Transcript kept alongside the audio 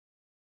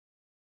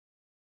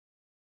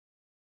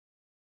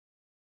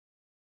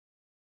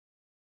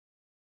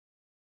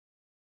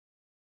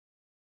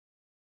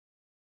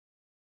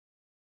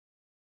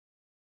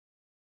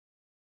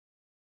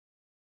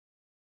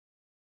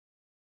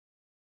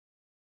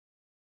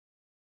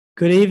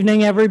Good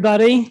evening,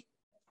 everybody.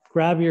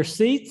 Grab your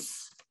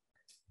seats.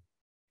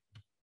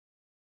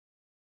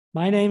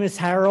 My name is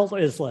Harold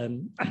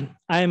Island.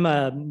 I'm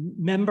a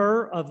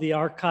member of the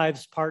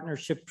Archives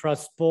Partnership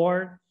Trust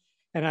Board,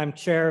 and I'm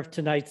chair of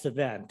tonight's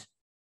event.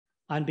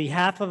 On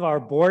behalf of our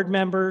board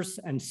members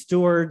and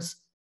stewards,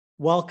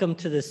 welcome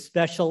to this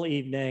special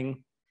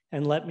evening.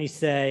 And let me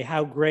say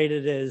how great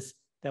it is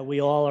that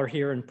we all are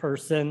here in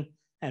person,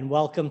 and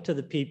welcome to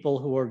the people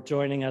who are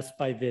joining us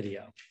by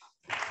video.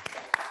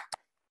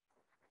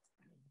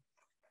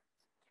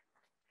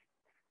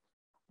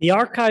 The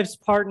Archives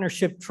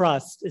Partnership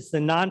Trust is the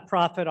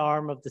nonprofit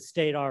arm of the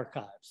state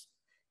archives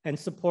and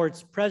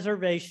supports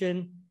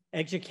preservation,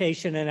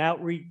 education, and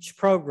outreach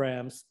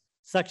programs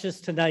such as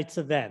tonight's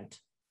event.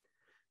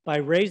 By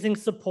raising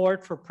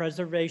support for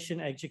preservation,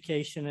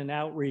 education, and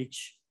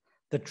outreach,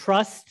 the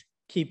trust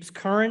keeps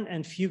current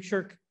and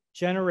future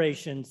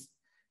generations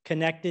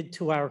connected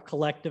to our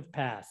collective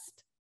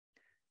past.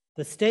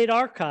 The state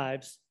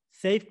archives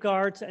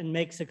safeguards and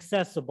makes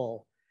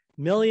accessible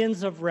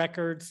millions of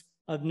records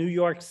of New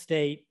York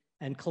State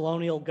and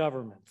colonial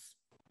governments,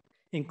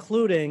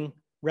 including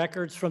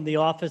records from the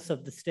Office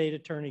of the State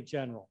Attorney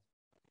General.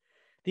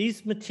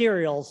 These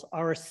materials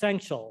are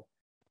essential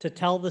to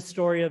tell the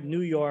story of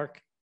New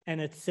York and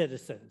its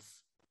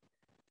citizens.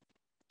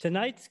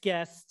 Tonight's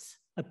guests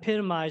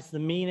epitomize the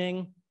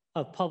meaning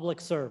of public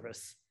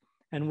service,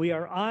 and we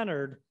are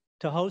honored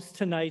to host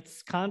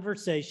tonight's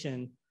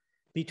conversation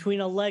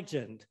between a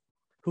legend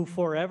who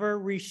forever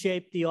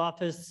reshaped the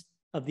Office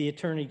of the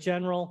Attorney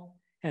General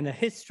and a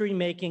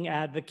history-making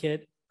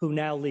advocate who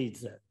now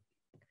leads it.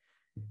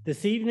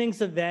 This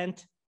evening's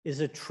event is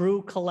a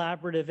true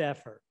collaborative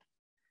effort.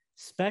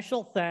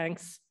 Special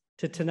thanks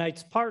to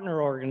tonight's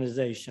partner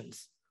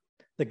organizations,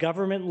 the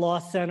Government Law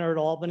Center at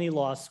Albany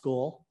Law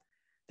School,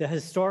 the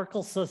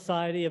Historical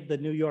Society of the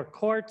New York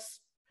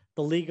Courts,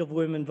 the League of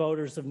Women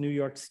Voters of New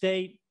York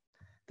State,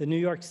 the New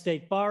York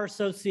State Bar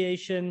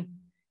Association,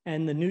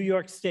 and the New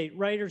York State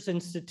Writers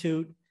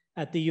Institute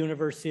at the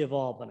University of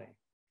Albany.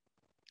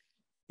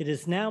 It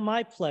is now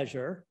my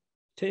pleasure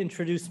to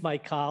introduce my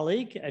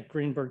colleague at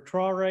Greenberg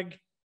Traurig,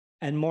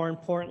 and more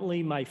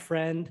importantly, my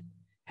friend,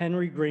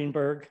 Henry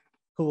Greenberg,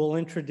 who will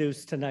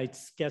introduce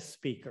tonight's guest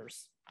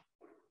speakers.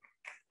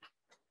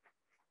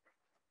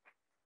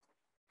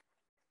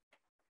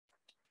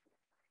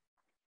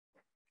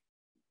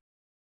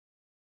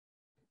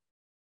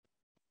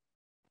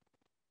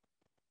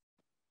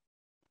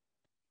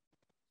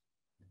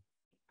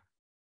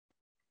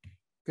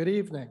 Good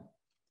evening.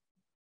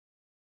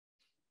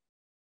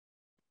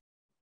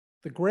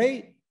 The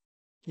great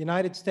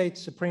United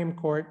States Supreme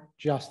Court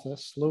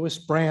Justice Louis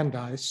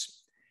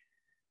Brandeis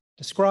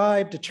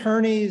described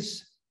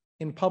attorneys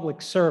in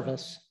public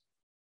service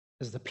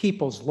as the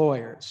people's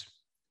lawyers.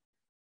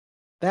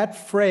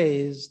 That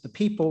phrase, the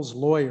people's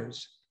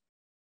lawyers,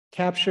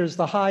 captures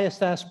the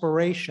highest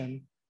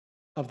aspiration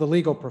of the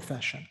legal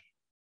profession,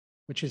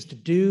 which is to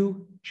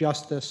do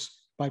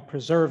justice by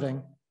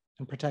preserving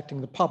and protecting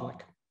the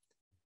public.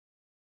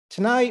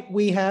 Tonight,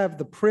 we have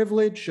the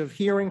privilege of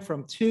hearing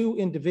from two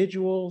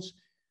individuals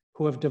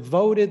who have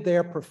devoted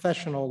their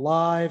professional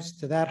lives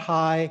to that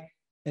high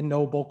and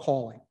noble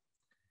calling.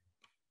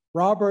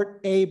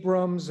 Robert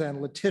Abrams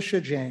and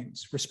Letitia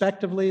James,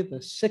 respectively, the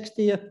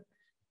 60th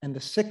and the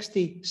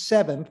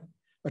 67th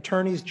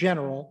Attorneys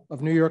General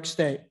of New York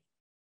State,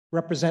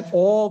 represent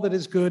all that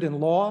is good in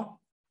law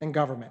and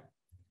government.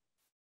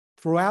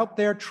 Throughout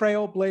their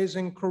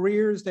trailblazing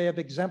careers, they have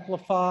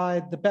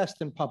exemplified the best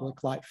in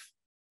public life.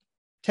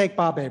 Take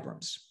Bob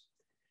Abrams.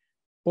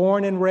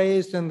 Born and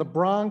raised in the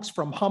Bronx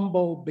from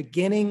humble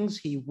beginnings,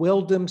 he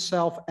willed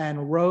himself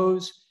and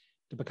rose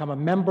to become a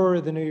member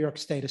of the New York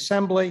State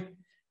Assembly,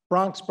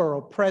 Bronx Borough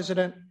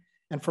President,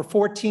 and for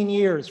 14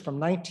 years, from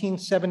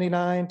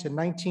 1979 to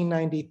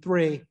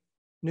 1993,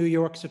 New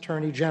York's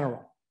Attorney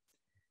General.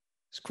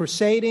 His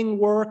crusading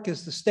work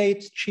as the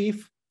state's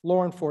chief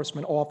law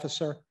enforcement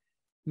officer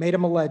made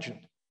him a legend.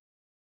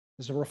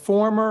 As a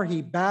reformer,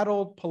 he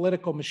battled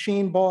political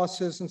machine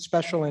bosses and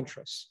special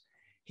interests.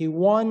 He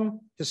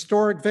won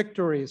historic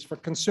victories for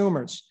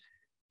consumers.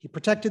 He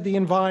protected the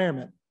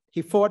environment.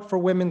 He fought for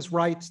women's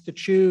rights to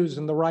choose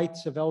and the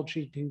rights of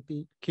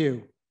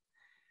LGBTQ.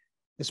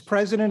 As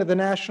president of the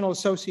National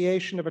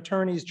Association of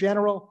Attorneys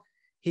General,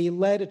 he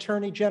led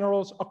attorney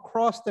generals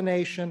across the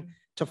nation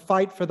to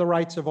fight for the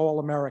rights of all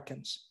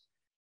Americans.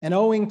 And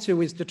owing to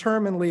his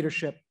determined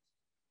leadership,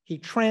 he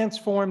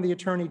transformed the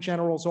Attorney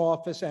General's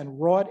office and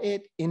wrought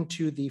it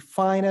into the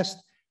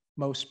finest,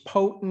 most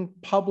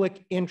potent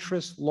public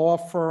interest law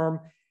firm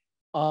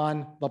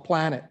on the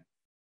planet.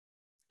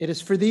 It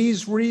is for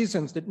these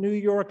reasons that New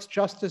York's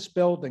Justice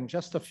Building,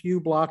 just a few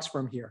blocks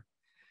from here,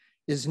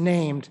 is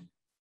named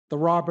the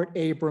Robert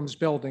Abrams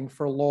Building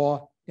for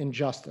Law and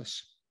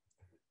Justice.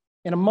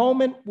 In a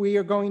moment, we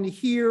are going to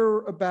hear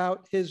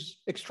about his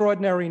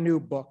extraordinary new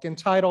book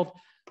entitled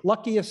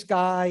Luckiest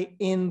Guy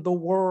in the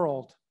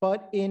World.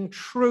 But in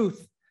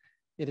truth,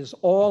 it is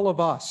all of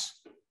us.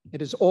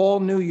 It is all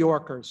New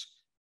Yorkers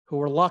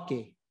who are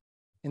lucky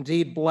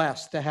indeed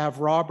blessed to have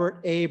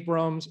Robert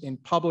Abrams in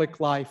public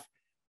life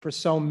for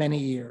so many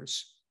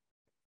years.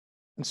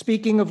 And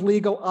speaking of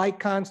legal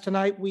icons,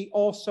 tonight we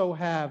also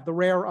have the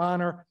rare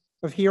honor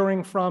of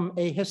hearing from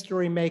a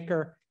history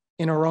maker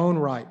in her own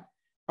right,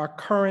 our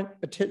current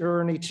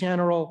Attorney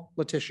General,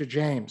 Letitia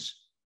James.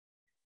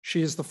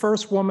 She is the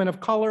first woman of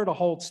color to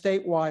hold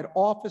statewide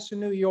office in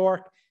New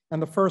York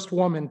and the first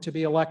woman to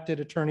be elected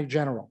Attorney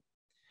General.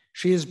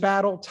 She has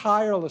battled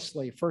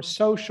tirelessly for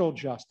social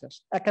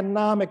justice,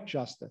 economic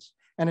justice,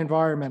 and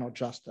environmental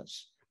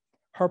justice.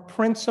 Her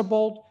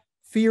principled,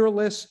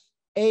 fearless,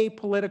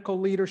 apolitical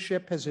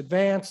leadership has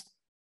advanced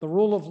the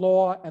rule of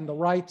law and the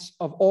rights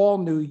of all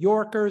New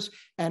Yorkers,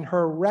 and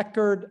her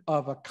record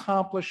of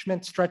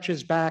accomplishment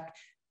stretches back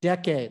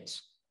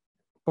decades.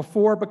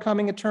 Before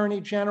becoming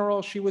Attorney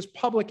General, she was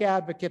public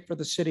advocate for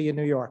the city of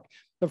New York,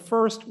 the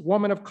first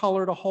woman of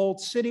color to hold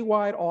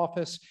citywide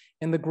office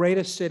in the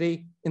greatest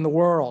city in the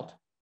world.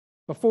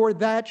 Before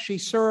that, she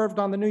served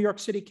on the New York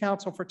City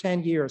Council for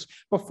 10 years.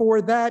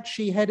 Before that,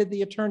 she headed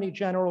the Attorney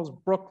General's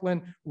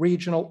Brooklyn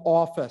Regional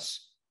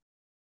Office.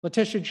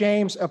 Letitia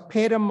James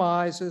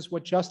epitomizes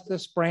what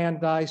Justice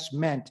Brandeis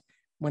meant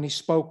when he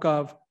spoke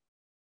of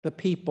the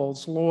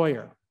people's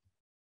lawyer.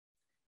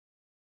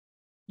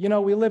 You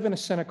know, we live in a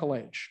cynical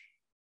age.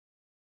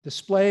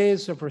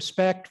 Displays of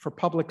respect for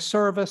public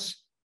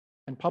service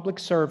and public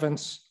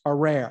servants are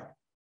rare.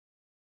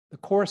 The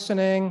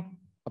coarsening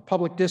of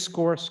public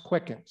discourse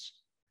quickens.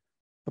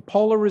 The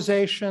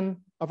polarization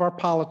of our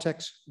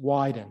politics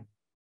widen.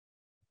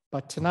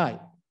 But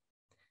tonight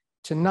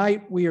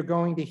we are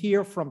going to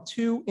hear from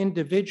two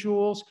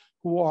individuals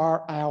who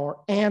are our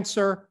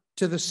answer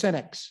to the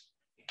cynics.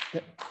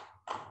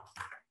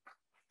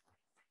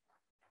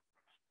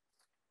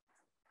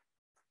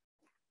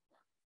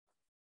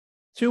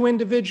 Two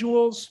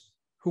individuals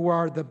who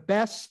are the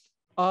best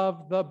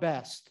of the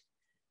best,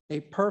 a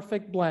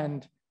perfect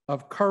blend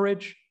of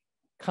courage,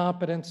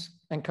 competence,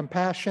 and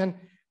compassion.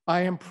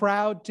 I am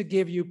proud to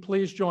give you,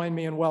 please join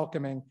me in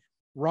welcoming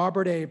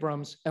Robert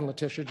Abrams and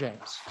Letitia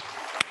James.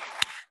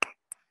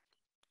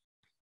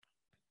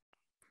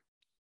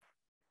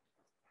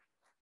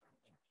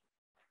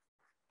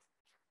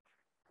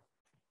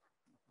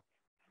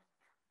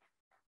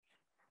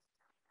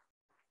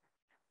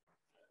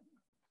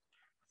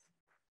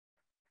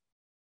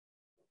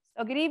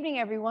 So good evening,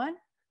 everyone.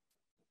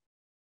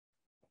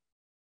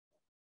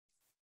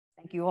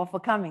 Thank you all for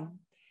coming.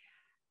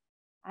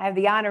 I have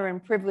the honor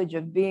and privilege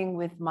of being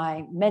with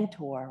my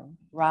mentor,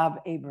 Rob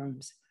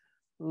Abrams,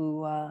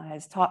 who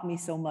has taught me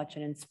so much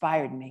and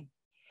inspired me.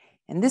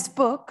 And this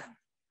book,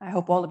 I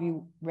hope all of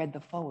you read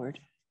the foreword.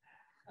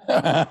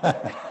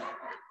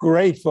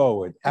 Great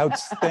foreword,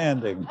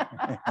 outstanding.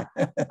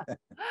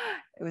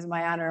 It was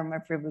my honor and my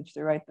privilege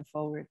to write the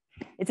foreword.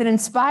 It's an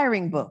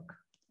inspiring book,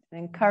 an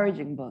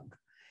encouraging book.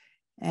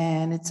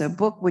 And it's a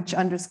book which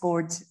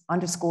underscores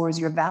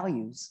your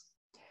values.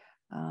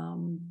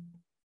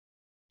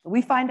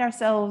 We find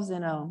ourselves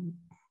in a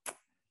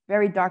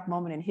very dark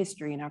moment in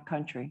history in our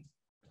country.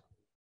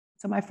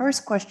 So my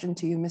first question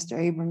to you, Mr.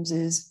 Abrams,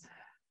 is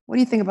what do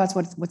you think about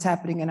what's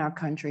happening in our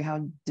country,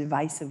 how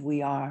divisive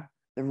we are,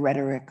 the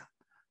rhetoric?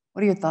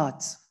 What are your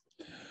thoughts?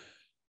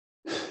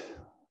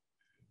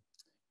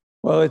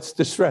 Well, it's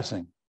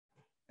distressing.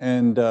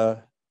 And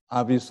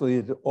obviously,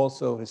 it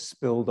also has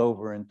spilled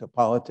over into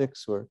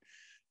politics, or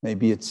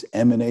maybe it's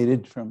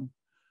emanated from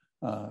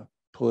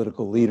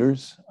political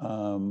leaders.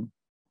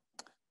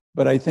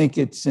 But I think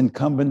it's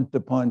incumbent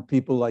upon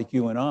people like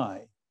you and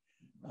I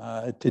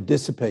to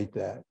dissipate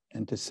that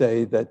and to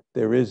say that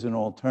there is an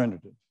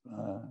alternative.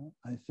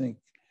 I think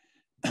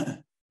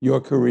your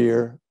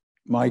career,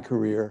 my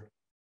career,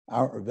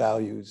 our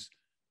values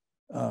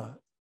are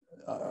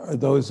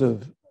those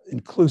of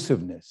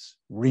inclusiveness,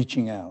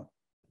 reaching out.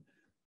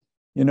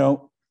 You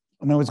know,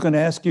 and I was going to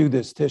ask you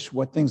this, Tish,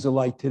 what things are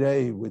like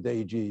today with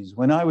AGs.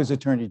 When I was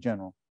Attorney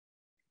General,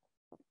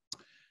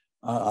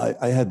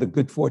 I had the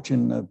good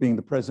fortune of being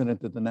the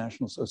president of the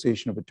National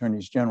Association of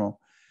Attorneys General,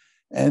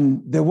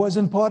 and there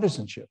wasn't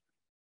partisanship.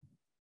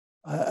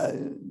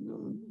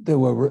 There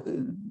were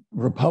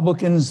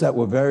Republicans that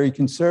were very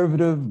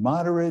conservative,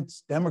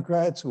 moderates,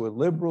 Democrats who were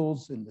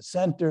liberals in the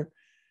center,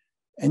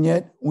 and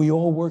yet we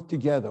all worked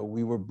together.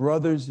 We were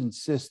brothers and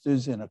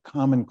sisters in a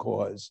common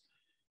cause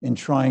in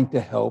trying to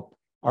help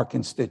our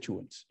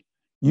constituents,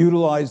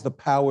 utilize the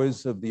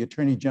powers of the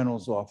Attorney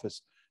General's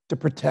office to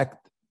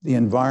protect the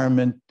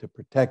environment, to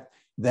protect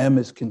them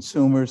as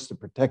consumers, to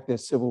protect their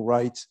civil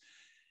rights.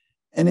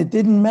 And it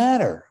didn't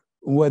matter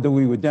whether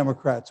we were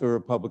Democrats or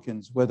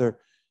Republicans, whether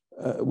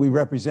we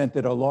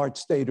represented a large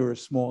state or a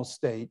small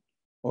state,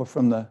 or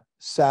from the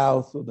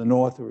South or the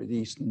North or the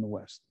East and the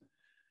West.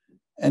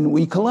 And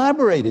we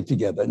collaborated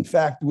together. In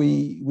fact,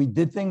 we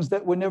did things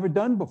that were never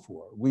done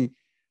before.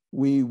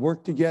 We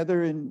worked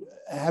together in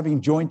having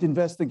joint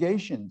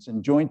investigations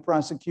and joint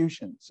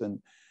prosecutions.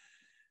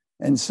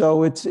 And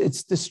so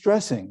it's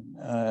distressing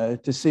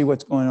to see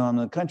what's going on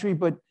in the country.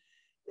 But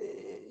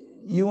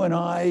you and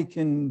I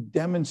can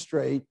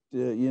demonstrate,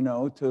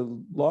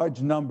 to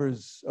large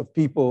numbers of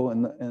people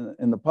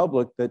in the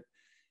public that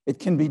it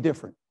can be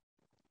different,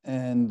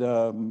 and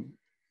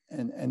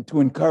to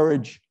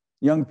encourage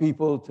young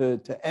people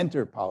to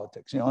enter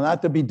politics.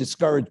 Not to be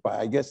discouraged by.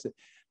 I guess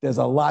there's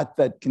a lot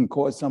that can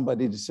cause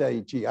somebody to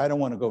say, "Gee, I don't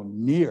want to go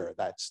near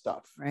that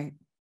stuff." Right.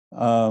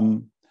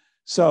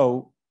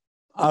 So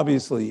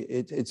obviously,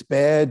 it's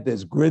bad.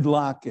 There's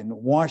gridlock in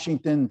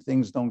Washington.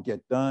 Things don't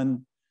get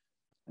done.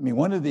 I mean,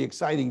 one of the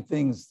exciting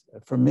things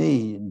for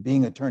me in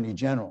being Attorney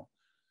General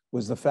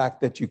was the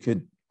fact that you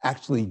could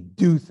actually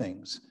do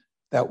things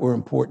that were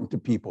important to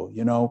people.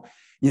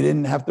 You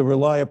didn't have to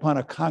rely upon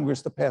a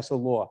Congress to pass a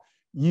law.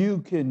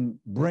 You can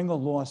bring a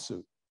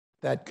lawsuit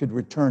that could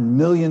return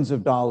millions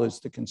of dollars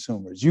to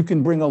consumers. You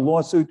can bring a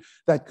lawsuit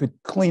that could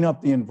clean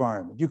up the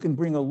environment. You can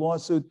bring a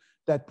lawsuit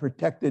that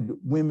protected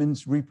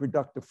women's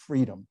reproductive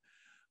freedom.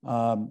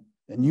 And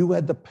you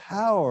had the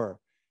power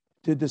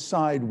to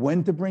decide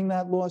when to bring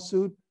that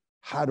lawsuit,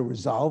 how to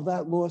resolve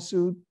that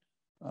lawsuit,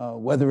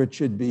 whether it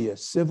should be a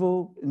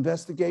civil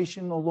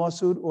investigation or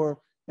lawsuit or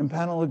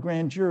impanel a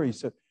grand jury.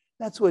 So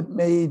that's what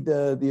made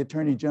the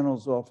Attorney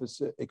General's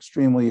office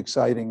extremely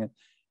exciting.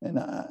 And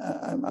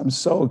I'm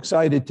so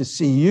excited to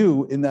see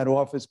you in that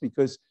office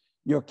because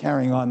you're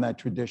carrying on that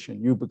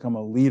tradition. You've become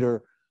a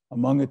leader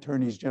among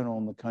attorneys general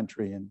in the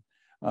country. And,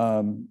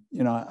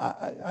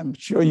 I'm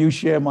sure you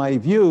share my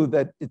view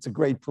that it's a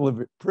great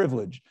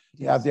privilege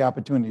to have the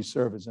opportunity to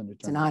serve as an attorney.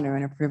 It's an honor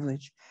and a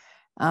privilege.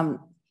 And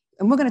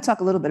we're going to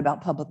talk a little bit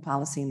about public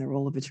policy and the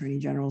role of attorney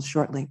generals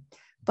shortly.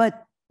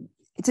 But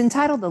it's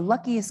entitled The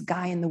Luckiest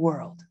Guy in the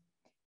World.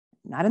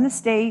 Not in the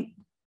state,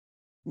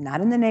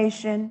 not in the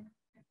nation,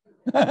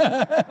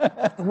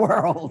 the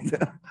world.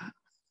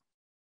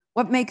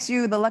 What makes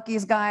you the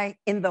luckiest guy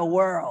in the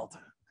world?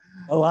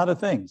 A lot of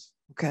things.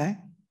 Okay.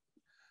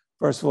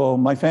 First of all,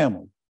 my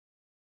family.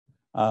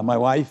 My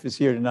wife is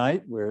here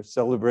tonight. We're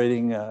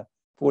celebrating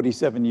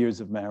 47 years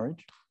of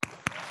marriage.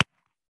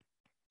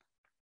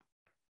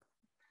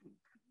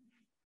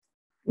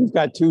 We've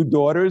got 2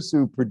 daughters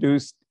who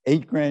produced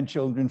 8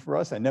 grandchildren for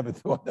us. I never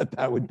thought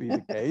that would be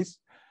the case.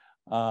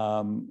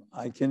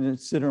 I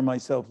consider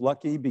myself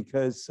lucky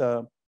because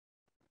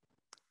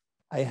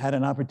I had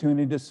an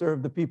opportunity to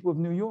serve the people of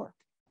New York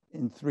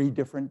in 3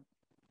 different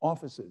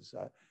offices.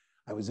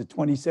 I was a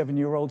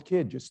 27-year-old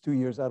kid, just 2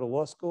 years out of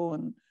law school,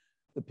 and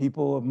the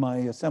people of my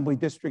assembly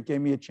district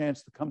gave me a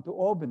chance to come to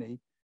Albany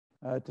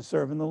to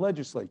serve in the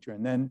legislature.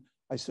 And then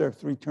I served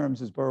 3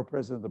 terms as borough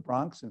president of the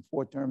Bronx and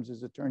 4 terms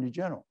as attorney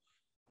general.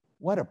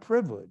 What a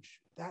privilege.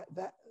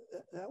 That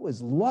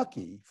was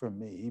lucky for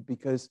me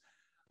because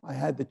I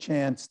had the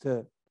chance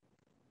to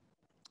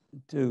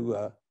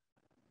do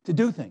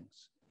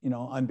things,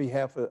 on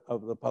behalf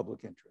of the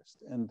public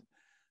interest. And,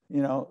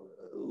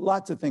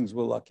 lots of things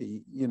were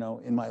lucky,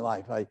 in my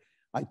life.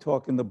 I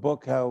talk in the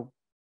book how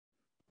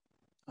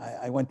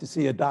I went to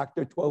see a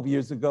doctor 12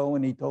 years ago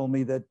and he told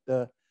me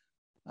that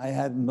I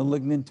had a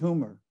malignant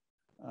tumor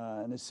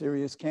and a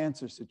serious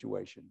cancer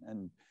situation.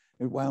 And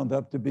it wound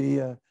up to be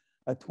a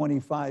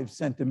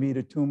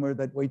 25-centimeter tumor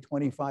that weighed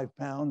 25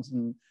 pounds.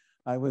 And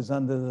I was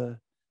under the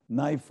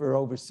knife for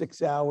over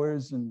 6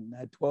 hours and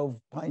had 12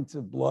 pints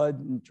of blood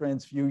and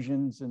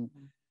transfusions. And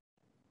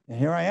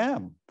here I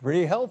am,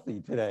 pretty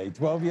healthy today,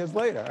 12 years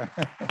later.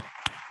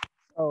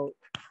 So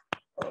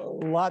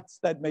lots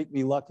that make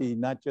me lucky,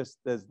 not just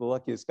as the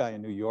luckiest guy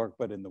in New York,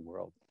 but in the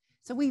world.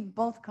 So we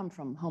both come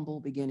from humble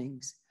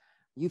beginnings.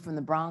 You from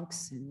the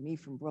Bronx and me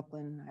from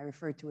Brooklyn. I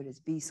refer to it as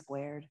B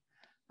squared.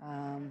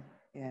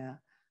 Yeah.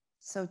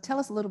 So tell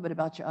us a little bit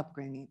about your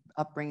upbringing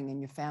and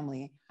your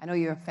family. I know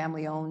you're a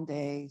family-owned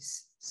a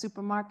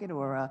supermarket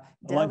or a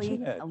deli,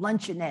 a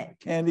luncheonette.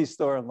 Candy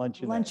store and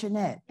luncheonette.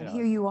 Luncheonette. And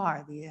here you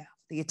are,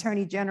 the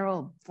Attorney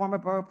General, former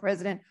borough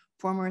president,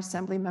 former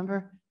assembly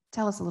member.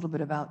 Tell us a little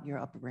bit about your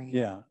upbringing.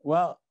 Yeah,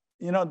 well,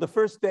 the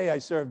first day I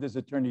served as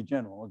Attorney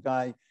General, a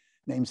guy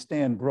named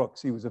Stan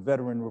Brooks, he was a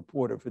veteran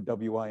reporter for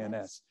WINS.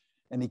 Yes.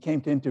 And he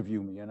came to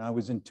interview me, and I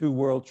was in 2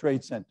 World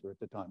Trade Center at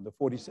the time, the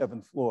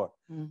 47th floor.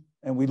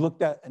 And we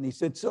looked at, and he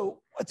said,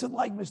 "So what's it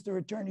like, Mr.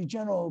 Attorney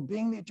General,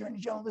 being the Attorney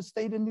General of the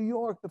state of New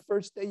York, the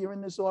first day you're in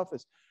this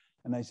office?"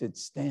 And I said,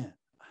 "Stan,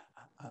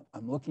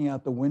 I'm looking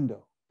out the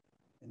window,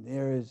 and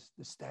there is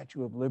the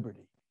Statue of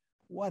Liberty.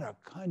 What a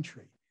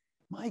country.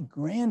 My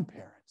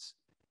grandparents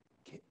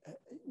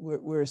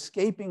were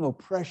escaping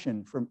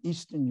oppression from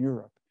Eastern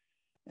Europe.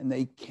 And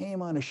they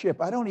came on a ship.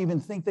 I don't even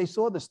think they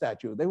saw the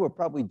statue. They were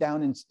probably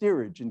down in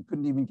steerage and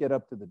couldn't even get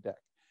up to the deck."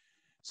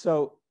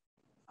 So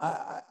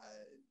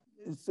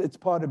it's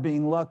part of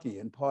being lucky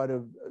and part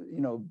of,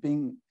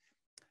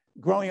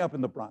 growing up in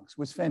the Bronx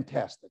was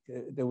fantastic.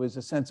 There was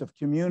a sense of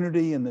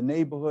community in the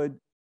neighborhood.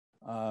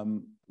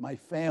 My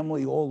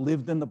family all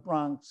lived in the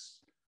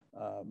Bronx.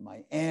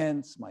 My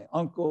aunts, my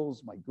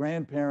uncles, my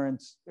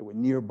grandparents, they were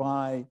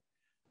nearby.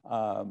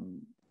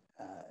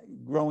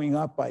 Growing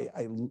up,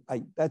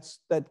 that's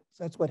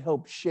what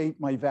helped shape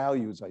my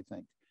values, I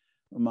think.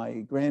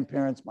 My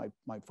grandparents,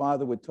 my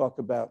father would talk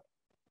about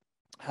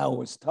how it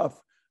was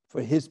tough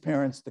for his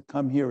parents to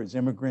come here as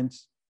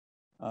immigrants,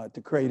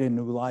 to create a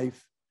new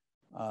life.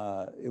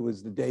 It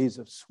was the days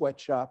of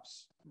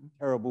sweatshops,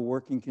 terrible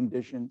working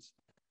conditions.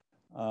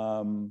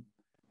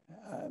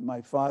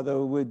 My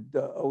father would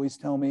always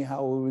tell me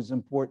how it was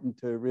important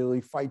to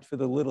really fight for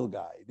the little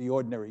guy, the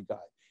ordinary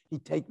guy.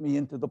 He'd take me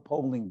into the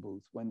polling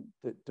booth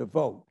to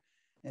vote.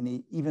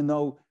 And even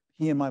though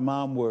he and my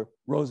mom were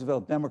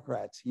Roosevelt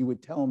Democrats, he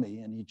would tell me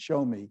and he'd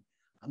show me,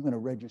 I'm going to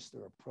register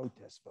a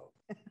protest vote.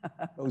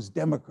 Those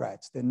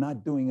Democrats, they're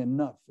not doing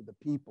enough for the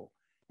people.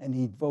 And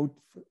he'd vote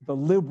for the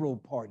Liberal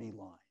Party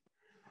line.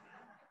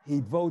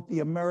 He'd vote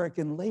the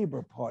American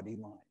Labor Party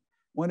line.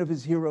 One of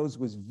his heroes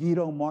was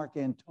Vito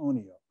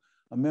Marcantonio,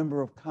 a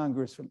member of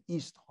Congress from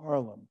East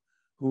Harlem,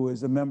 who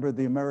was a member of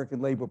the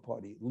American Labor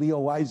Party.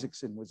 Leo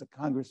Isaacson was a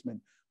congressman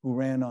who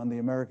ran on the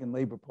American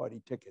Labor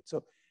Party ticket.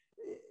 So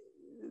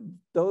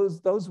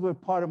those were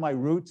part of my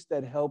roots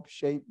that helped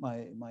shape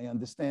my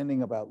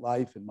understanding about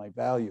life and my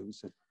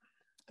values.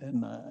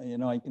 And you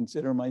know, I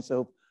consider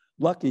myself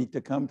lucky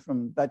to come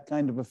from that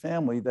kind of a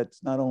family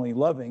that's not only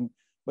loving,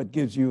 but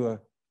gives you a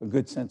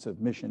good sense of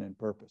mission and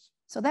purpose.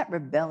 So that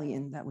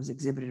rebellion that was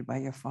exhibited by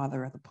your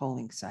father at the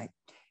polling site,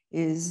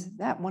 is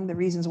that one of the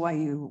reasons why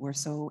you were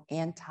so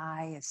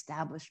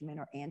anti-establishment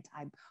or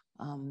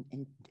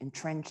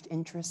anti-entrenched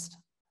interest?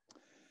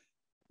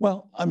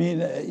 Well, I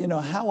mean, you know,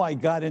 how I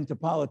got into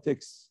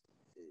politics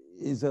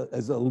is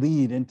as a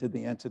lead into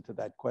the answer to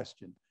that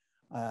question.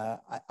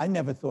 I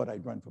never thought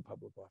I'd run for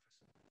public office.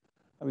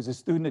 I was a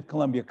student at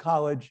Columbia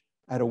College.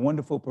 I had a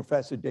wonderful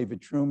professor,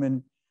 David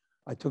Truman.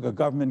 I took a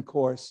government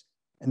course,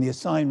 and the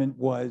assignment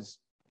was,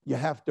 you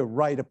have to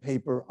write a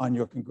paper on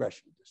your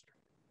congressional district.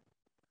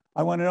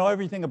 I want to know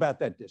everything about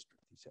that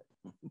district, he said.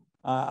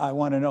 I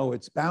want to know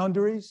its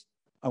boundaries.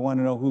 I want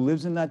to know who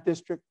lives in that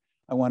district.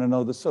 I want to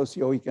know the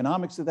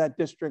socioeconomics of that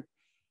district.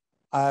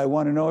 I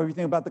want to know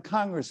everything about the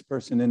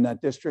congressperson in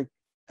that district.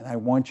 And I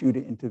want you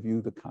to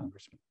interview the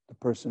congressman, the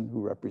person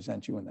who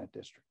represents you in that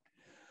district.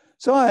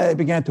 So I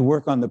began to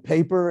work on the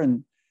paper,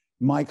 and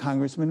my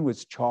congressman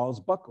was Charles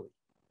Buckley,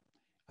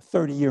 a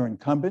 30-year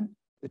incumbent,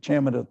 the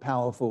chairman of the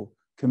powerful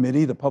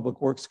committee, the Public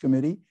Works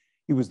Committee.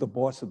 He was the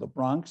boss of the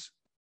Bronx.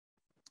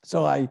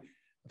 So I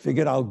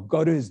figured I'll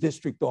go to his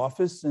district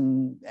office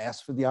and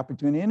ask for the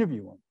opportunity to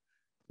interview him.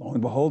 Lo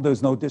and behold,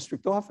 there's no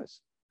district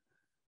office.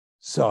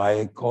 So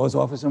I call his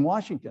office in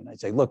Washington. I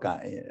say, look,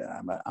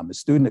 I'm a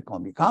student at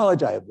Columbia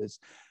College. I have this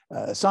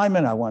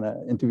assignment. I want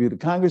to interview the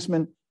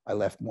congressman. I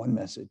left one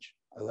message.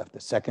 I left a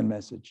second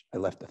message. I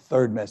left a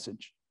third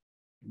message.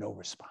 No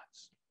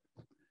response.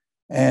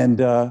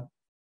 And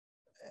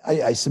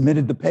I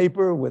submitted the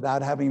paper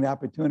without having the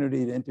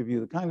opportunity to interview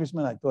the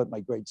congressman. I thought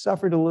my grades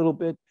suffered a little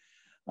bit.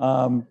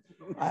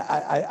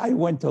 I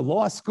went to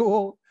law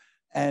school,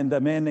 and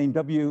a man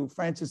named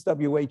Francis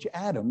W.H.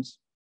 Adams,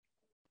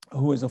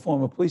 who was a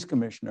former police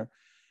commissioner,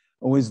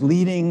 was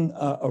leading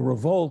a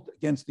revolt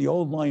against the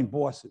old line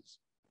bosses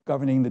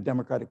governing the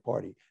Democratic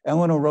Party.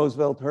 Eleanor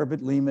Roosevelt,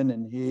 Herbert Lehman,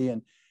 and he,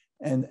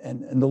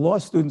 and the law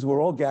students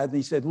were all gathered.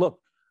 He said, look,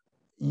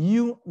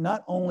 you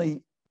not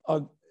only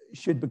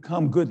should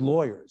become good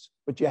lawyers,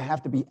 but you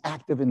have to be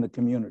active in the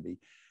community.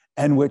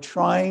 And we're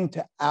trying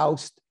to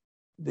oust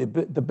the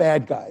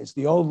bad guys,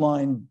 the old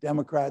line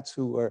Democrats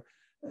who are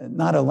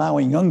not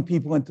allowing young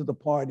people into the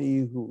party,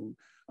 who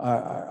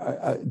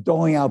are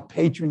doling out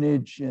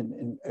patronage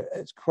and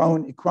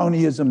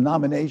cronyism,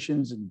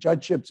 nominations and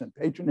judgeships and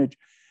patronage.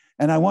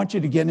 And I want you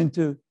to get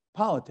into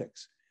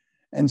politics.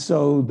 And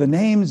so the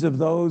names of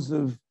those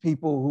of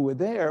people who were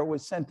there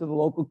was sent to the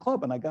local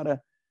club. And I got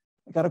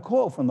a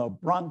call from the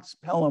Bronx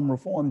Pelham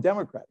Reform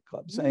Democrat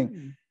Club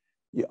saying,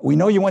 we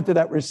know you went to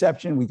that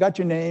reception. We got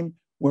your name.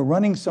 We're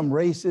running some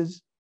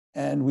races,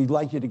 and we'd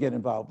like you to get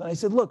involved. And I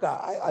said, look,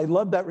 I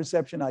love that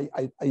reception. I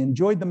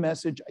enjoyed the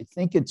message. I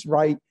think it's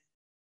right,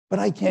 but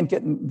I can't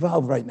get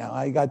involved right now.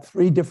 I got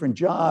 3 different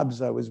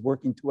jobs. I was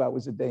working 2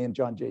 hours a day in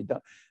John Jay,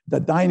 the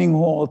dining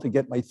hall to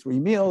get my 3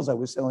 meals. I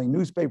was selling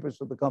newspapers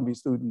for the Columbia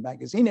Student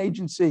Magazine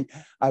Agency.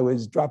 I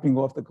was dropping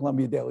off the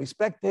Columbia Daily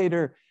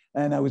Spectator,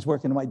 and I was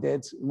working at my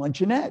dad's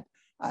luncheonette.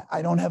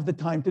 I don't have the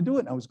time to do it.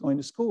 And I was going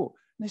to school.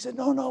 And they said,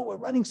 no, we're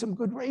running some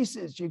good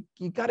races.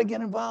 You got to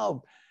get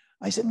involved.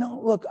 I said, no,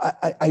 look,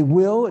 I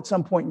will at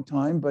some point in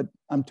time, but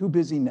I'm too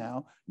busy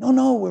now.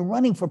 No, we're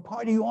running for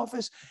party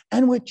office,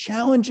 and we're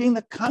challenging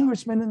the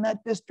congressman in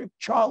that district,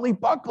 Charlie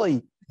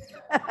Buckley.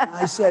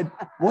 I said,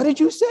 what did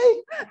you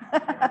say?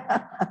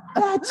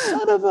 That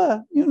son of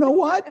a, you know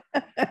what?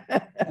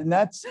 And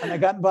I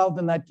got involved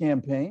in that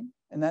campaign,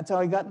 and that's how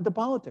I got into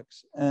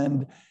politics.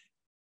 And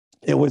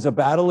it was a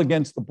battle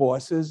against the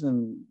bosses,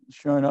 and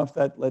sure enough,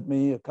 that led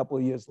me a couple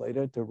of years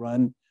later to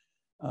run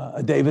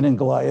a David and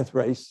Goliath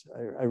race.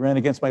 I ran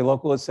against my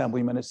local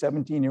assemblyman, a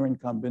 17-year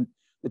incumbent,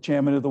 the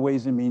chairman of the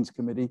Ways and Means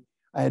Committee.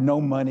 I had no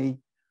money.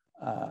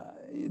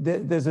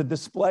 There's a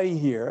display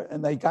here,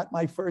 and they got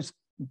my first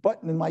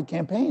button in my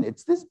campaign.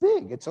 It's this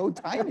big. It's so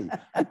tiny.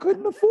 I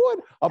couldn't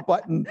afford a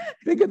button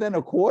bigger than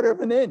 1/4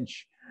 of an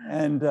inch.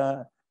 And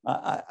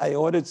I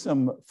ordered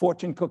some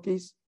fortune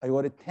cookies. I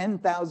ordered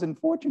 10,000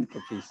 fortune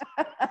cookies.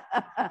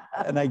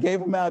 And I gave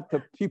them out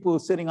to people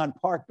sitting on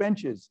park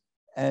benches.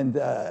 And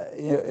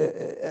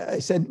I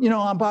said, you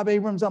know, I'm Bob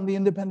Abrams. I'm the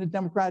independent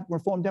Democrat,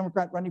 Reform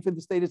Democrat running for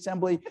the state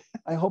assembly.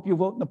 I hope you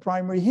vote in the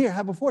primary. Here,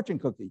 have a fortune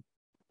cookie.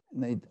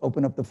 And they'd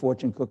open up the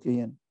fortune cookie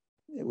and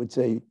it would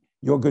say,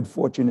 your good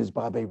fortune is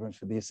Bob Abrams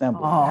for the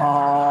assembly.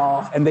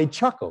 Oh, And they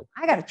chuckle.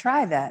 I got to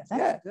try that.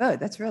 That's good.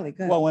 That's really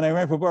good. Well, when I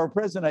ran for borough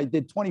president, I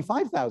did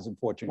 25,000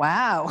 fortune.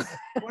 Wow.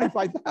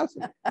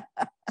 25,000.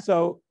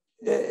 So,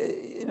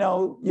 you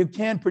know, you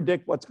can't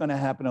predict what's going to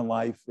happen in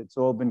life. It's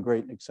all been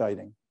great and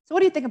exciting. So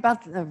what do you think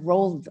about the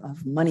role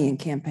of money in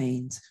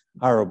campaigns?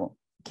 Horrible.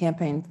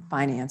 Campaign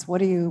finance.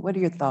 What are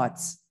your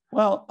thoughts?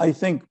 Well, I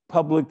think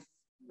public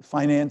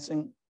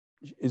financing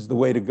is the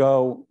way to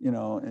go. You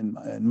know,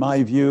 in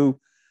my view,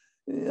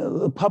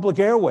 the public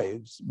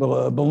airwaves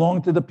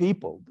belong to the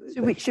people.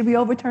 Should we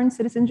overturn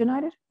Citizens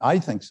United? I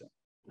think so.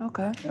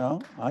 Okay. You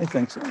know, I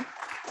think so.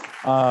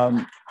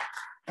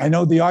 I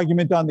know the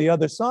argument on the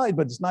other side,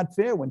 but it's not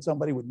fair when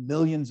somebody with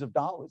millions of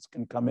dollars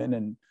can come in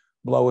and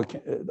blow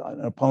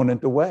an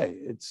opponent away.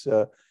 It's.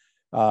 You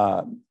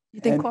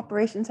think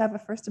corporations have a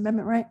First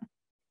Amendment right?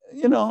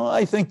 You know,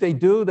 I think they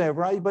do. They're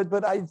right,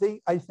 but I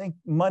think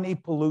money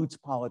pollutes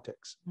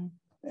politics,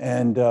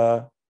 and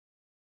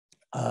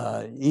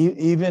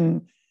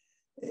even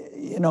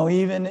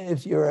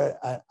if you're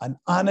an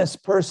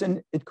honest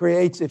person, it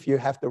creates. If you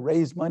have to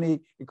raise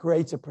money, it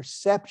creates a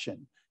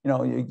perception. You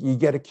know, you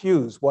get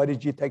accused. Why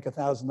did you take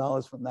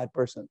 $1,000 from that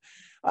person?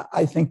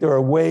 I think there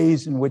are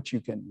ways in which you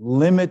can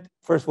limit.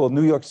 First of all,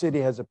 New York City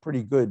has a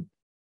pretty good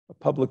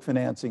public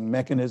financing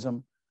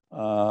mechanism,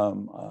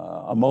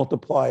 a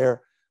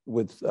multiplier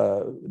with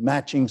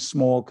matching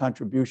small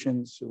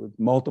contributions with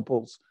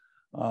multiples.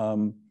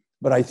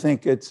 But I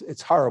think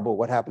it's horrible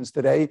what happens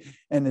today.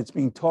 And it's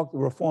being talked,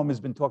 reform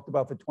has been talked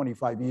about for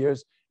 25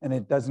 years, and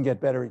it doesn't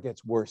get better, it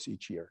gets worse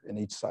each year in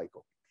each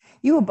cycle.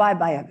 You abide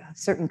by a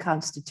certain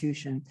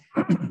constitution,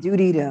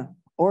 duty to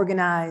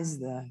organize,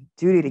 the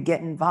duty to get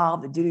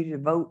involved, the duty to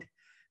vote.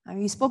 I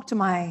mean, you spoke to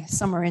my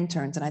summer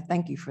interns, and I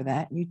thank you for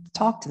that. You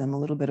talked to them a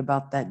little bit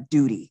about that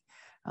duty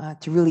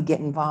to really get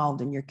involved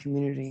in your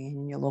community and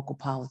in your local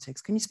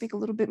politics. Can you speak a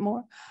little bit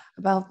more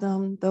about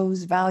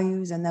those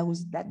values and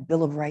that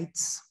Bill of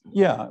Rights?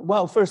 Yeah,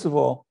 well, first of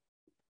all,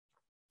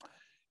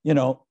 you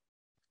know,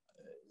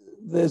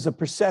 there's a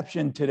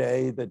perception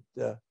today that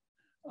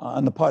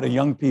on the part of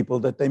young people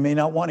that they may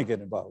not want to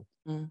get involved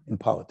in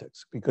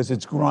politics because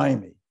it's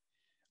grimy.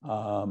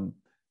 You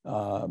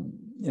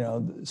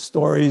know,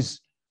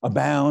 stories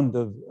abound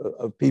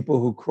of people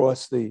who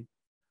cross the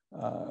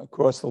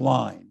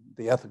line,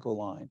 the ethical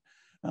line.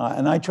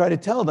 And I try to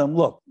tell them,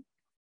 look,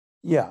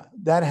 yeah,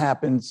 that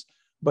happens.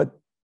 But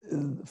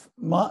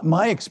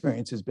my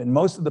experience has been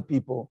most of the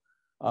people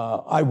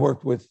I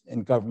worked with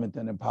in government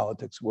and in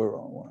politics were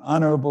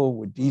honorable,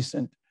 were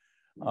decent,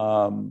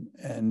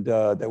 and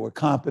they were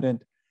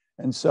competent.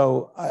 And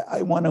so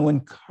I want to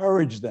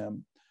encourage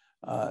them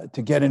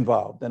to get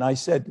involved. And I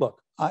said,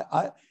 look,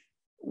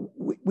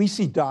 we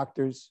see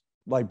doctors,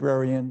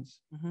 librarians,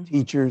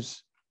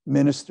 teachers,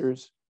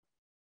 ministers.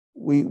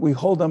 We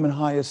hold them in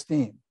high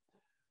esteem.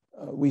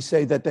 We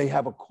say that they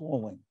have a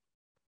calling.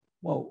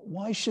 Well,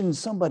 why shouldn't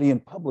somebody in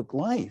public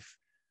life,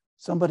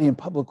 somebody in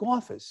public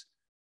office,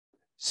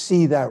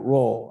 see that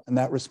role and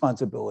that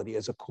responsibility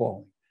as a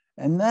calling?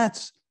 And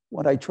that's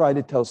what I try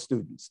to tell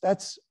students.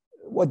 That's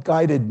what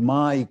guided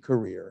my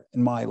career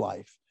in my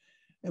life.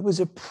 It was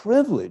a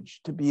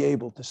privilege to be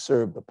able to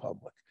serve the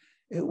public.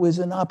 It was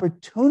an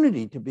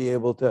opportunity to be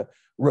able to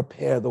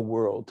repair the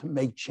world, to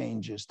make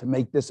changes, to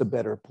make this a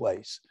better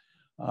place.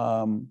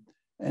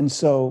 And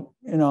so,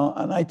 you know,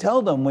 and I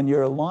tell them when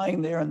you're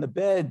lying there in the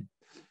bed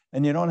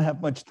and you don't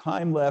have much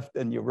time left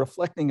and you're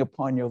reflecting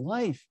upon your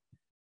life,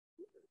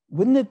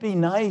 wouldn't it be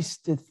nice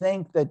to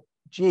think that,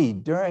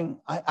 gee,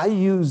 I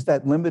use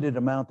that limited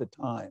amount of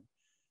time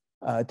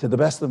to the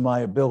best of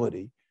my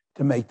ability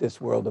to make this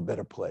world a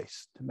better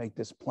place, to make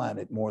this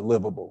planet more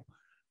livable.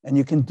 And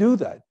you can do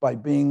that by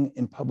being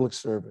in public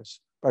service,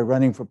 by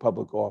running for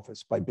public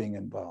office, by being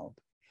involved.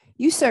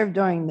 You served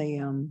during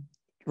the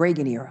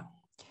Reagan era,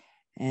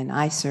 and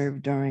I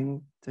served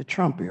during the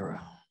Trump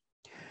era.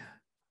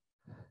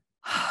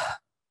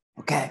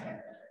 Okay.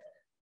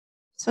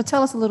 So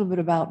tell us a little bit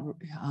about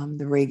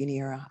the Reagan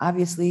era.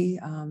 Obviously,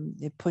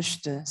 it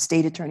pushed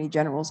state attorney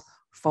generals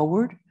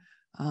forward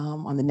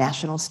on the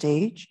national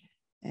stage.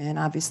 And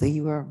obviously,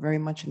 you were very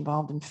much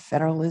involved in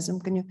federalism.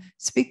 Can you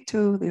speak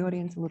to the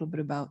audience a little bit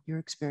about your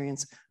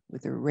experience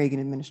with the Reagan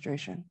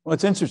administration? Well,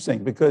 it's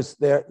interesting because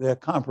they're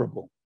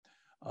comparable.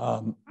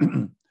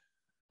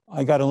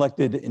 I got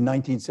elected in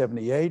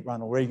 1978.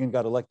 Ronald Reagan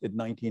got elected in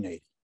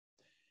 1980.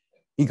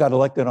 He got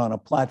elected on a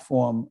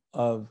platform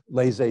of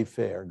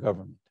laissez-faire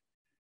government.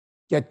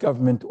 Get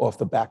government off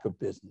the back of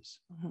business.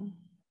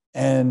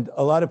 And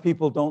a lot of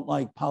people don't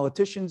like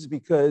politicians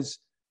because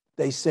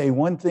they say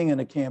one thing in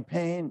a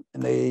campaign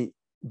and they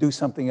do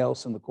something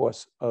else in the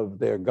course of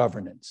their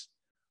governance.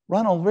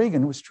 Ronald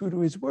Reagan was true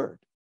to his word.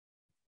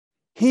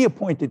 He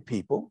appointed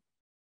people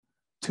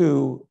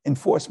to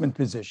enforcement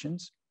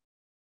positions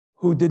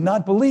who did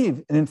not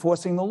believe in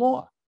enforcing the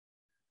law.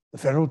 The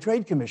Federal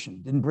Trade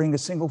Commission didn't bring a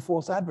single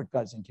false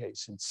advertising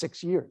case in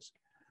 6 years.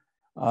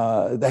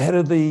 The head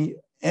of the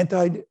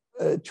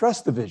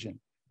Antitrust Division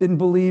didn't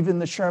believe in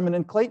the Sherman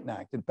and Clayton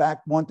Act. In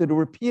fact, wanted to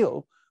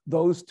repeal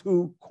those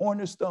two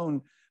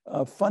cornerstone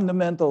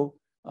fundamental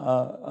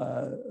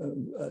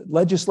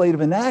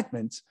legislative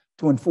enactments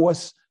to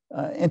enforce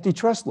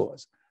antitrust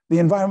laws. The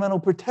Environmental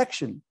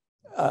Protection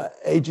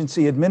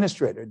Agency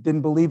administrator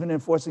didn't believe in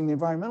enforcing the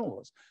environmental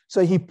laws.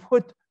 So he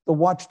put the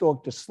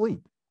watchdog to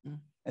sleep.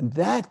 And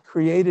that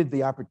created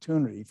the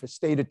opportunity for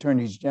state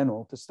attorneys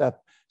general to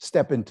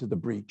step into the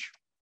breach.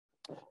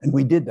 And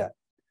we did that.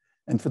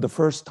 And for the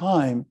first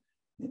time,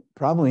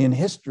 probably in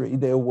history,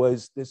 there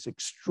was this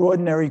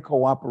extraordinary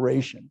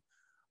cooperation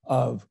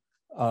of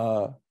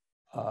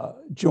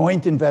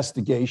joint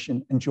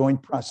investigation and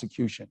joint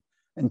prosecution,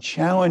 and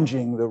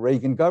challenging the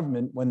Reagan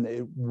government when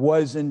it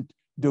wasn't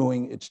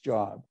doing its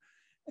job.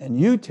 And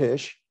you,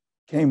 Tish,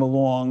 came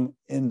along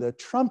in the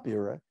Trump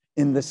era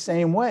in the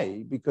same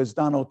way, because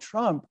Donald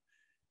Trump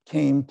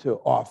came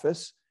to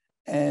office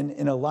and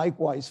in a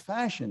likewise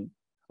fashion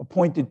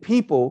appointed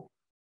people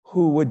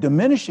who were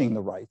diminishing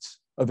the rights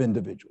of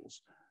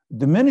individuals,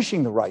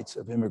 diminishing the rights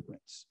of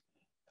immigrants,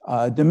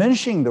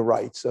 diminishing the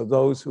rights of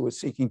those who are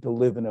seeking to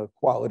live in a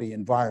quality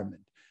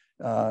environment.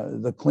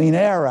 The Clean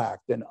Air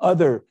Act and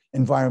other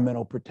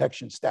environmental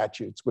protection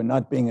statutes were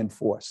not being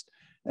enforced.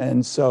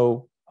 And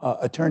so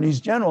attorneys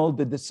general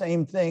did the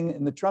same thing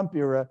in the Trump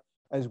era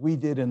as we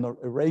did in the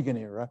Reagan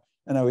era.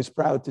 And I was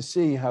proud to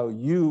see how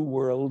you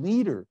were a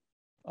leader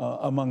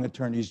among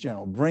attorneys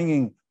general,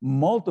 bringing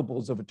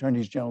multiples of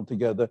attorneys general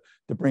together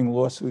to bring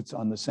lawsuits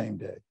on the same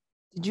day.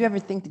 Did you ever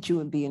think that you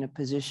would be in a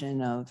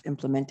position of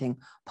implementing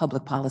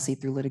public policy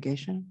through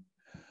litigation?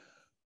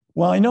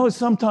 Well, I know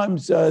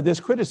sometimes there's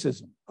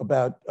criticism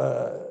about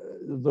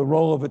the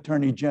role of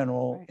attorney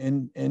general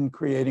in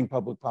creating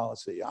public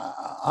policy.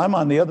 I'm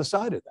on the other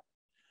side of that.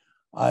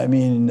 I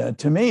mean,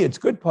 to me, it's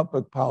good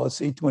public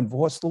policy to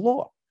enforce the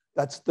law.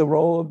 That's the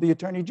role of the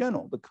attorney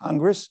general. The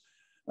Congress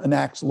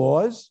enacts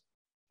laws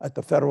at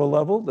the federal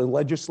level. The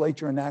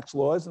legislature enacts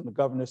laws and the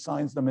governor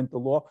signs them into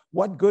law.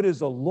 What good is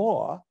a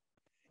law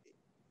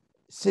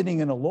sitting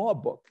in a law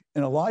book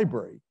in a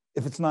library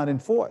if it's not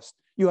enforced?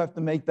 You have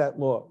to make that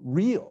law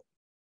real.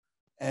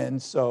 And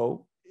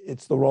so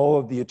it's the role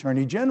of the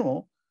attorney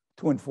general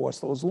to enforce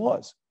those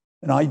laws.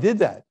 And I did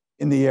that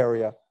in the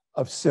area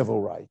of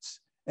civil rights,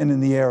 and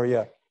in the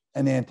area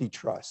of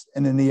antitrust,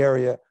 and in the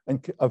area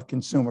of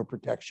consumer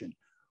protection.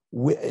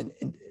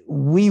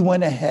 We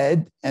went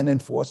ahead and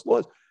enforced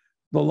laws.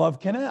 The Love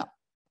Canal.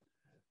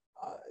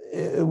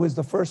 It was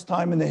the first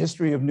time in the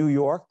history of New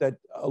York that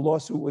a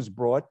lawsuit was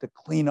brought to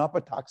clean up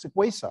a toxic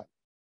waste site.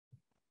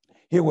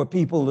 Here were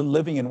people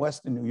living in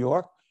Western New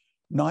York,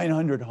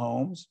 900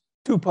 homes,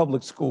 2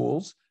 public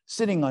schools,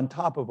 sitting on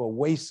top of a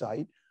waste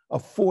site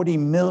of 40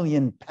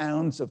 million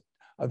pounds of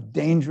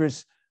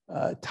dangerous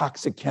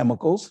toxic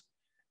chemicals,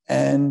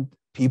 and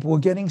people were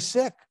getting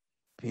sick.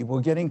 People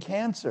were getting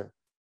cancer.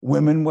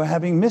 Women were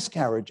having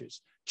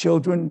miscarriages.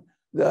 Children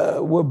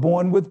were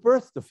born with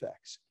birth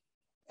defects.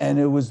 And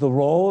it was the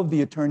role of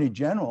the attorney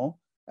general,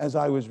 as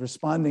I was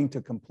responding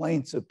to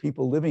complaints of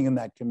people living in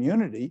that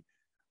community,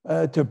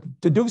 to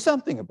do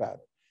something about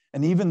it.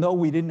 And even though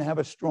we didn't have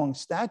a strong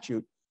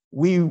statute,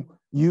 we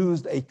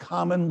used a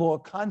common law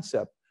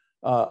concept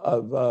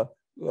of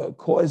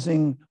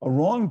causing a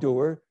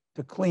wrongdoer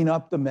to clean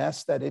up the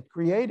mess that it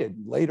created.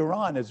 Later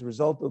on, as a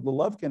result of the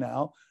Love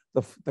Canal,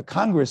 the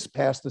Congress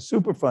passed the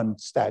Superfund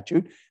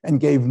statute and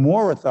gave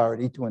more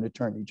authority to an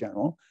attorney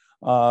general.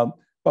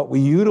 But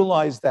we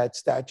utilized that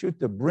statute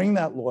to bring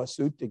that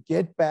lawsuit, to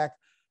get back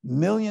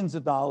millions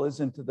of dollars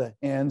into the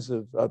hands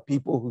of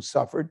people who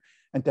suffered,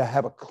 and to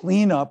have a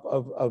cleanup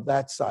of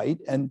that site.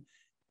 And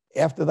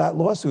after that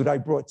lawsuit, I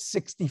brought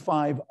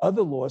 65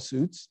 other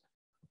lawsuits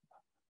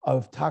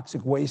of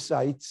toxic waste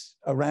sites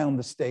around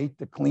the state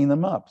to clean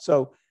them up.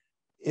 So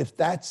if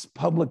that's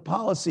public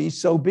policy,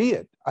 so be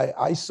it.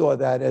 I saw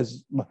that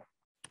as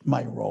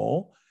my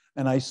role,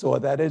 and I saw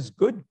that as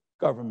good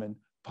government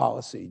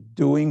policy,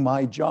 doing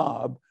my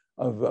job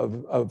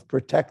of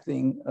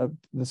protecting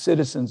the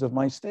citizens of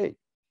my state.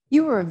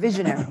 You were a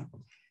visionary.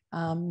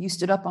 You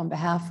stood up on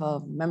behalf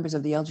of members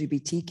of the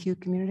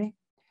LGBTQ community,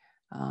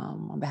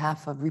 on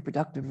behalf of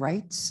reproductive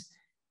rights.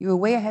 You were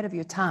way ahead of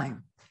your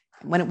time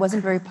when it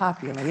wasn't very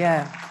popular,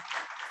 yeah.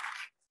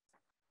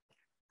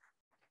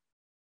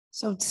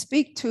 So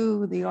speak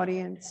to the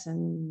audience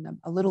and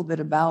a little bit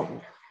about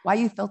why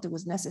you felt it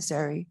was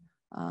necessary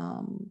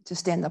to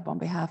stand up on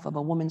behalf of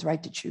a woman's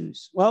right to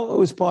choose. Well, it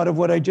was part of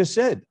what I just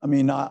said. I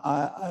mean,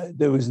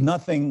 there was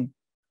nothing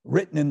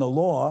written in the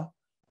law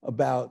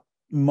about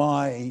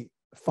my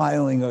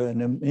filing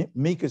an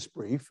amicus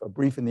brief, a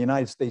brief in the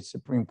United States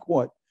Supreme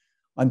Court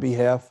on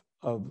behalf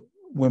of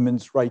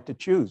women's right to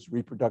choose,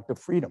 reproductive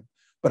freedom.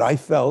 But I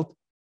felt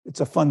it's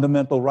a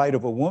fundamental right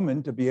of a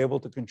woman to be able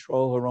to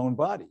control her own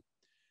body.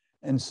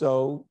 And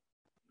so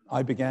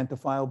I began to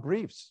file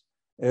briefs.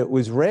 It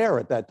was rare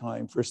at that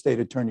time for a state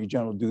attorney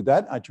general to do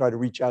that. I tried to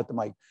reach out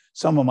to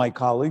some of my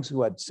colleagues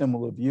who had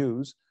similar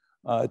views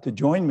to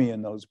join me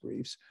in those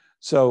briefs.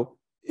 So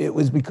it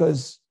was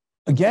because,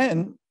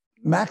 again,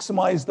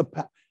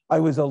 I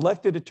was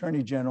elected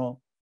attorney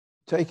general,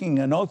 taking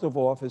an oath of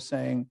office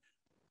saying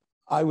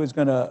I was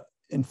going to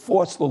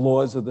enforce the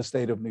laws of the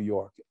state of New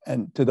York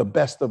and to the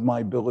best of my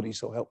ability,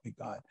 so help me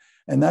God.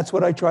 And that's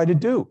what I try to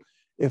do.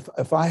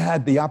 If I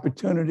had the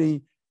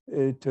opportunity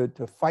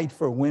to fight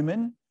for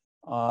women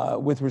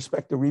with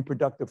respect to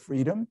reproductive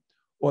freedom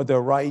or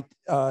their right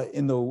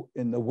in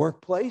the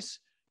workplace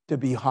to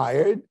be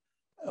hired,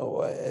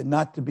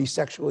 not to be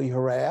sexually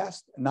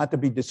harassed, not to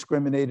be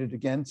discriminated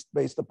against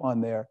based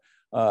upon their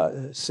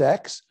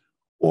sex,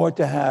 or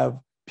to have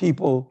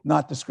people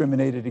not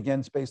discriminated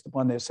against based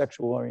upon their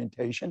sexual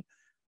orientation.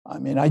 I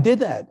mean, I did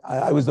that.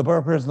 I was the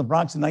borough president of the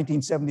Bronx in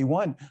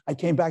 1971. I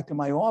came back to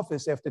my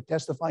office after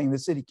testifying in the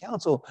city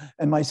council,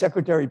 and my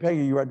secretary,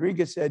 Peggy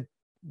Rodriguez, said,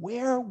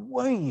 "Where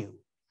were you?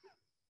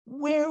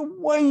 Where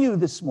were you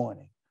this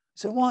morning?" I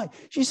said, "Why?"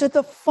 She said,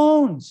 "The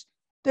phones,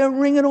 they're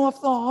ringing off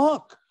the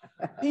hook.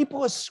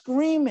 People are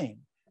screaming.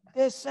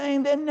 They're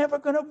saying they're never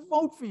going to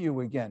vote for you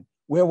again."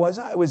 Where was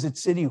I? I was at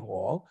City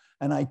Hall,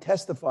 and I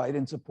testified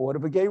in support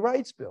of a gay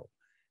rights bill.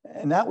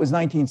 And that was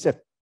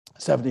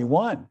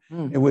 1971.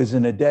 It was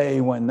in a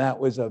day when that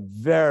was a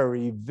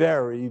very,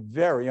 very,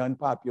 very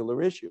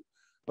unpopular issue.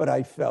 But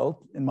I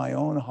felt in my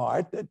own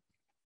heart that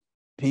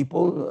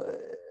people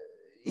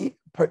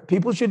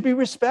should be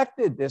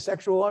respected. Their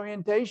sexual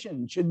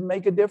orientation shouldn't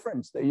make a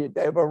difference. They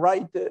have a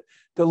right to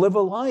live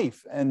a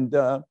life. And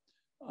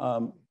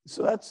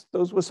so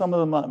those were some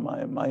of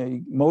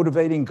my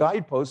motivating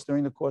guideposts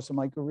during the course of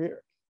my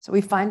career. So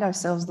we find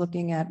ourselves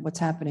looking at what's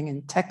happening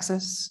in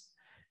Texas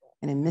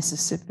and in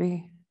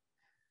Mississippi.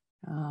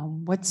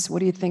 What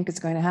do you think is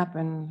going to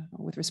happen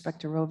with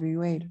respect to Roe v.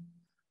 Wade?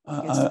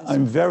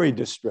 I'm very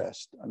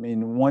distressed. I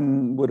mean,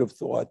 one would have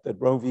thought that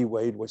Roe v.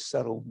 Wade was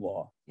settled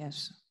law.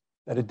 Yes.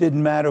 That it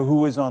didn't matter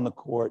who was on the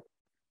court,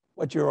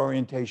 what your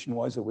orientation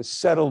was, it was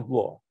settled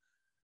law.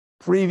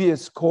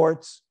 Previous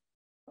courts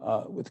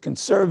with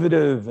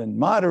conservative and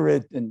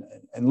moderate and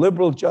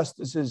liberal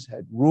justices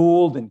had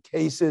ruled in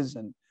cases,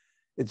 and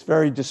it's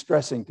very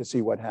distressing to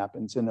see what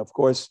happens. And of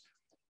course,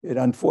 it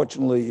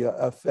unfortunately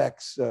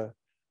affects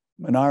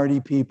minority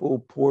people,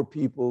 poor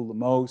people the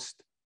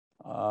most.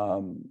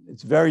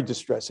 It's very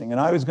distressing. And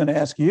I was going to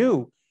ask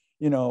you,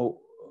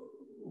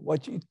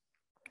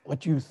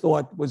 what you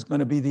thought was going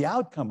to be the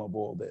outcome of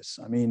all this.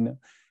 I mean,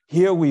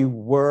 here we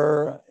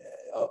were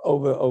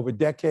over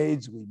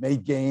decades, we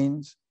made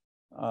gains.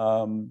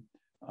 Women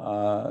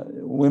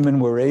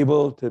were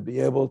able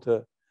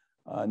to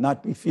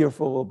not be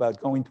fearful about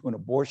going to an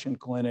abortion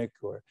clinic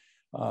or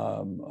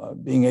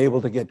being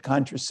able to get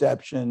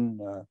contraception,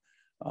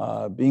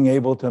 being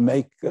able to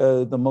make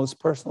the most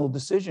personal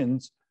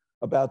decisions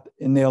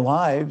in their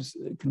lives,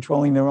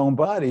 controlling their own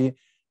body.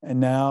 And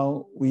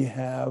now we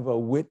have a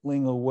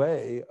whittling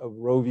away of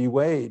Roe v.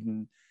 Wade.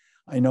 And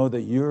I know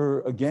that you're,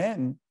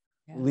 again,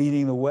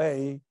 leading the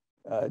way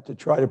to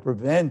try to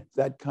prevent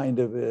that kind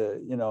of,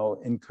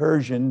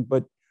 incursion.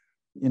 But,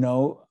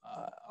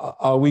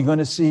 are we going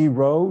to see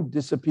Roe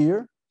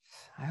disappear?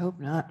 I hope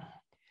not.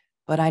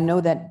 But I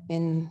know that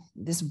in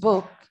this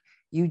book,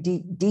 you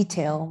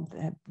detail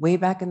that way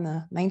back in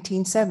the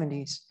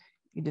 1970s,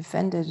 you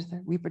defended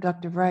the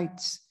reproductive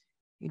rights.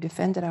 You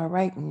defended our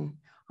right, and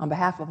on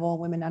behalf of all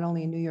women, not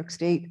only in New York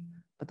State,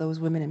 but those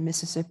women in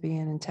Mississippi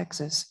and in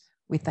Texas,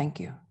 we thank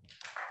you.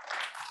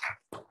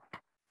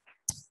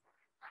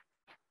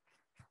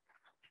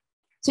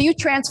 So you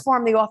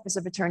transformed the Office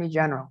of Attorney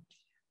General.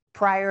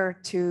 Prior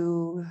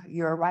to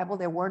your arrival,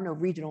 there were no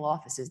regional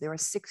offices. There are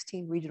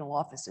 16 regional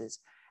offices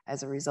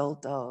as a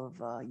result of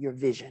your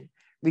vision.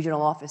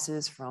 Regional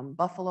offices from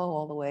Buffalo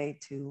all the way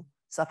to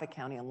Suffolk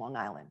County and Long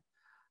Island.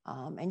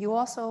 And you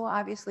also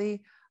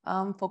obviously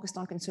focused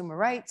on consumer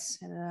rights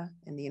and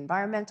in the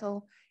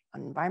environmental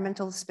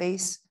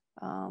space.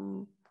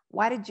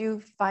 Why did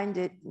you find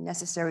it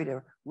necessary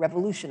to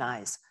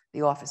revolutionize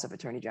the Office of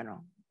Attorney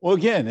General? Well,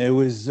 again, it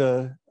was,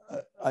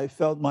 I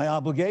felt my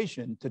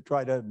obligation to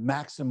try to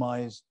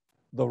maximize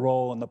the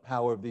role and the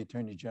power of the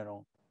Attorney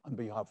General on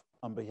behalf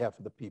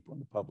of the people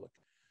and the public.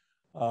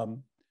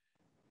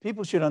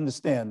 People should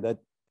understand that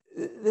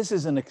this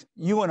is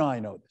you and I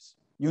know this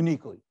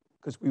uniquely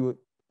because we were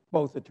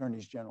both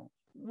attorneys general.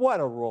 What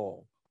a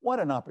role, what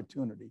an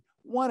opportunity,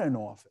 what an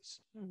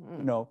office.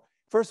 Mm-hmm.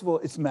 First of all,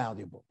 it's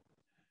malleable.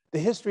 The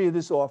history of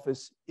this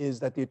office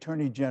is that the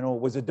Attorney General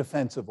was a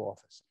defensive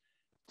office.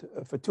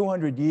 For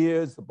 200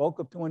 years, the bulk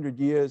of 200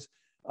 years,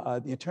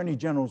 the Attorney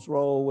General's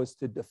role was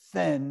to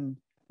defend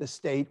the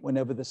state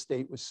whenever the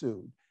state was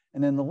sued.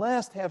 And in the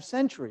last half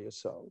century or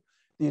so,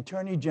 the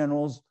Attorney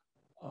General's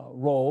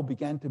role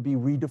began to be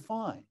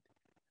redefined.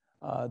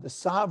 The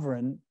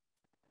sovereign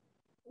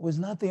was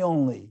not the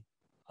only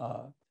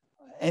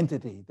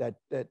entity that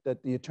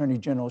the Attorney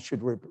General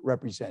should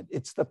represent.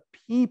 It's the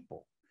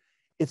people.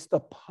 It's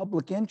the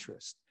public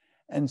interest.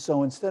 And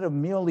so instead of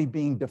merely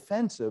being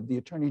defensive, the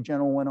Attorney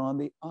General went on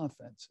the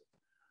offensive,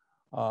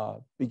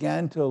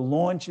 began to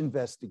launch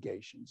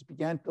investigations,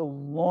 began to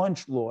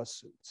launch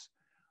lawsuits.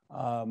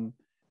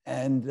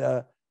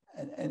 And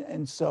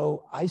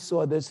so I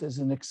saw this as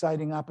an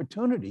exciting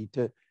opportunity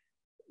to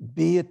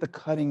be at the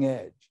cutting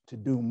edge, to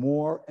do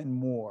more and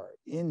more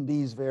in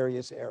these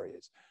various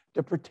areas,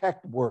 to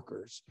protect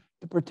workers,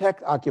 to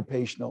protect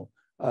occupational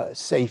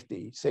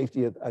safety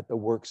at the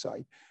work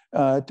site,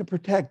 to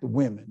protect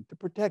women, to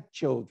protect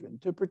children,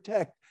 to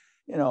protect,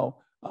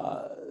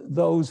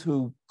 those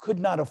who could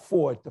not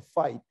afford to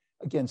fight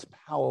against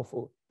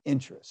powerful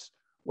interests,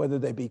 whether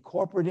they be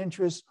corporate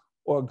interests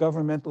or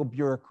governmental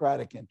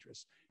bureaucratic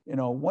interests.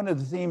 One of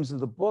the themes of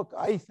the book,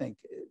 I think,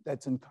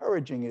 that's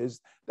encouraging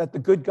is that the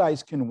good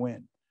guys can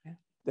win.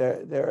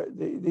 Yeah.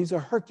 These are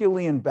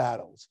Herculean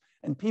battles,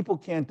 and people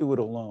can't do it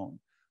alone.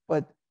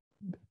 But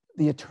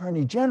the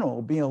Attorney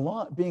General, being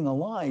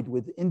allied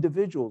with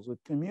individuals,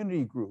 with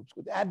community groups,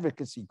 with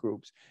advocacy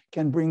groups,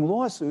 can bring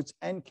lawsuits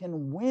and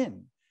can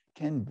win,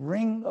 can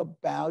bring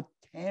about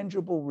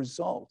tangible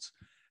results.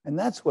 And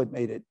that's what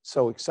made it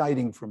so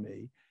exciting for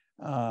me.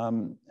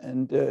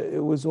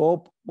 It was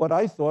all what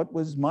I thought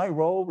was my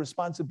role,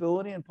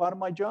 responsibility, and part of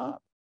my job.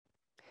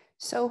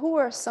 So who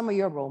are some of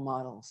your role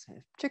models,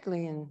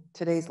 particularly in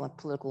today's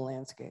political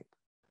landscape?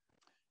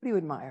 What do you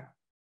admire?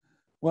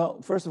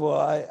 Well, first of all,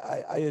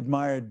 I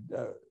admired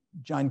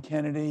John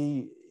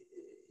Kennedy.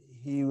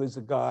 He was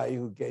a guy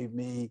who gave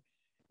me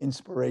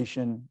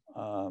inspiration.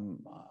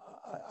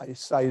 I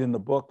cite in the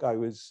book, I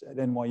was at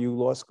NYU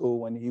Law School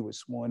when he was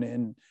sworn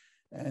in,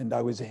 and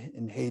I was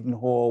in Hayden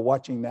Hall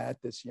watching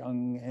this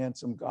young,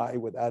 handsome guy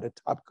without a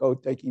top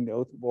coat taking the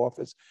oath of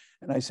office.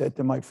 And I said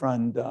to my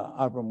friend,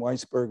 Abram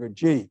Weisberger,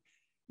 gee,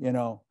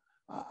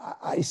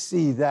 I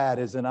see that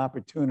as an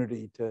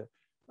opportunity to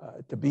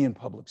be in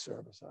public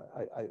service.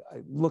 I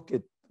look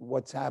at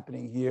what's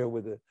happening here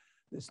with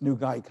this new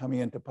guy coming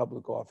into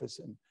public office,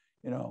 and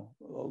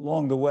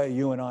along the way,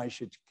 you and I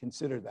should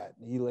consider that.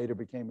 And he later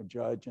became a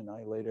judge, and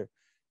I later,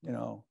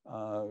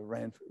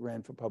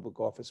 ran for public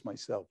office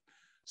myself.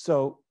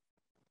 So,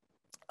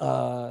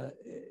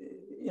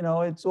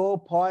 it's all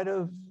part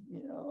of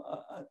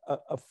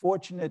a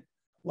fortunate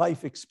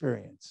life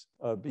experience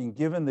of being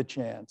given the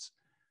chance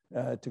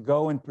to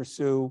go and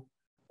pursue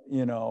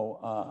an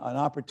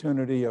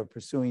opportunity of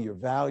pursuing your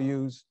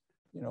values,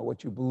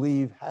 what you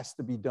believe has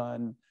to be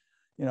done.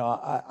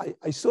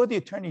 I saw the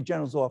Attorney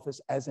General's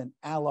office as an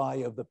ally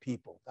of the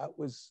people. That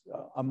was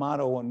a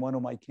motto on one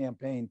of my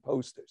campaign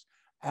posters,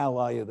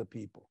 ally of the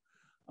people.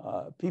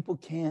 People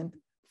can't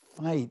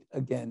fight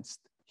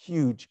against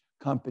huge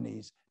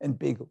companies and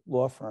big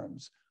law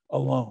firms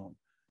alone.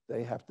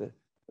 They have to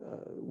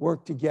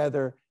work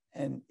together.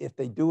 And if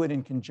they do it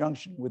in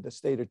conjunction with the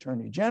state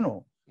attorney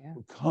general, yeah,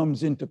 who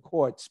comes into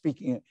court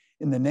speaking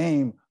in the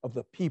name of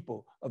the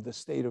people of the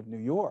state of New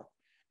York,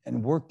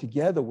 and work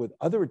together with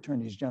other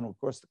attorneys general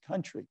across the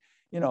country.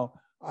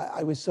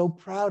 I was so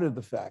proud of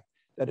the fact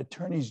that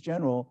attorneys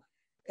general,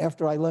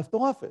 after I left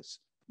office,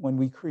 when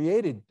we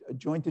created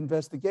joint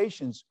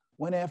investigations,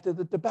 went after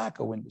the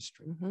tobacco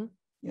industry.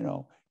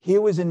 Mm-hmm.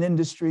 Here was an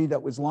industry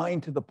that was lying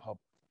to the public,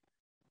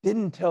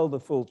 didn't tell the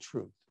full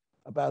truth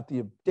about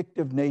the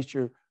addictive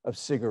nature of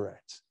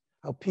cigarettes,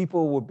 how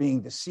people were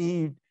being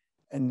deceived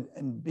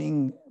and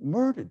being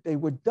murdered. They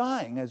were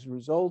dying as a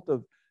result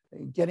of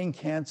getting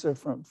cancer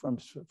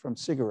from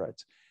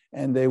cigarettes.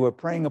 And they were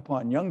preying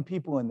upon young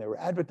people in their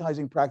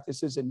advertising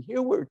practices. And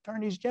here were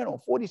attorneys general,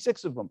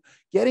 46 of them,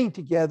 getting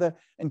together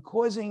and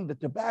causing the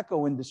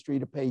tobacco industry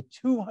to pay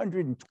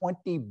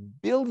 $220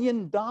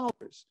 billion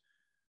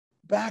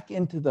back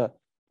into the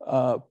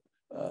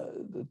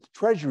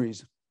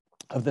treasuries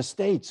of the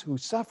states who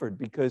suffered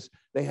because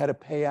they had to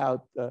pay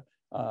out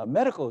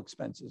medical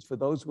expenses for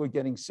those who were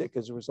getting sick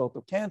as a result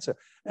of cancer,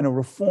 and a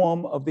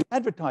reform of the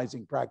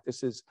advertising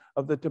practices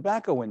of the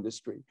tobacco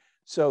industry.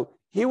 So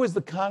here was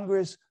the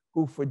Congress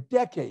who for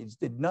decades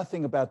did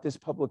nothing about this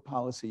public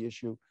policy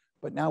issue,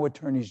 but now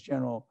attorneys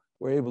general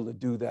were able to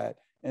do that.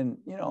 And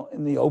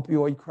in the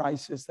opioid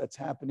crisis that's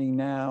happening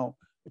now,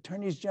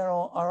 attorneys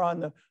general are on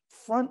the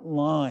front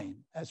line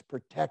as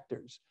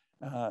protectors,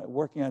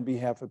 working on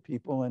behalf of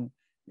people. And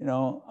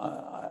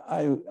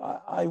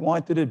I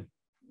wanted to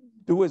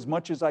do as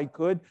much as I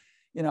could.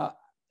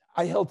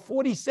 I held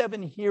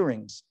 47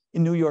 hearings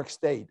in New York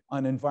State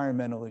on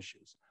environmental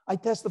issues. I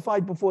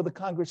testified before the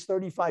Congress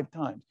 35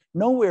 times.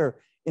 Nowhere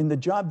in the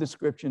job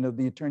description of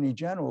the Attorney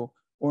General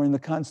or in the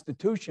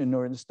Constitution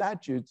or in the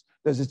statutes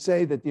does it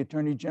say that the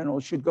Attorney General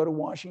should go to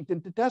Washington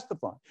to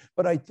testify.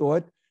 But I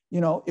thought,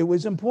 it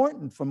was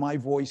important for my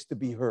voice to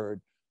be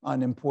heard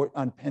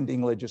on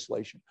pending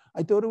legislation.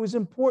 I thought it was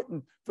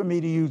important for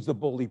me to use the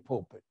bully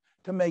pulpit,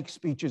 to make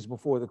speeches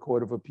before the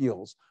Court of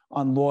Appeals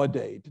on Law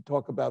Day, to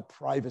talk about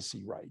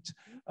privacy rights.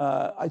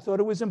 I thought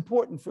it was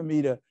important for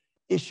me to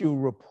issue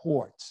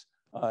reports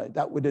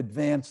that would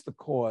advance the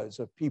cause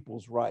of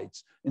people's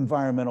rights,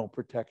 environmental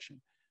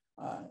protection.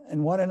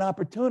 And what an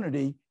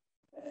opportunity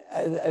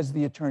as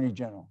the Attorney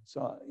General.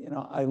 So,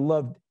 I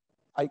loved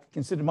I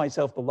considered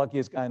myself the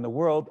luckiest guy in the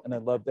world, and I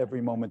loved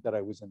every moment that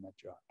I was in that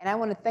job. And I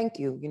want to thank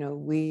you. You know,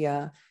 we,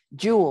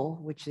 Juul,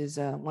 which is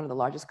one of the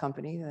largest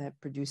companies that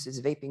produces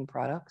vaping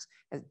products,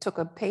 took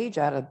a page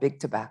out of Big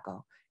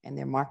Tobacco, and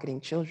they're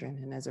marketing children.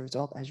 And as a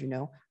result, as you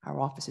know, our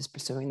office is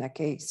pursuing that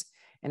case.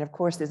 And of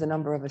course, there's a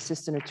number of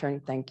assistant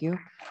attorneys, thank you.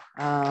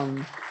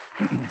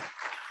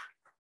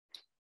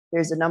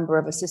 There's a number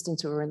of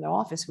assistants who are in the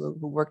office who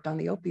worked on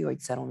the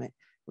opioid settlement,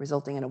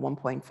 resulting in a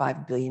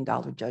 $1.5 billion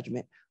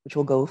judgment, which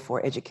will go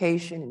for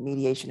education and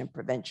mediation and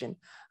prevention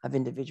of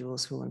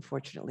individuals who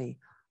unfortunately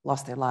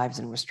lost their lives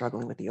and were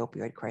struggling with the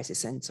opioid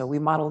crisis. And so we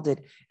modeled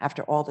it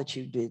after all that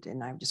you did,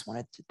 and I just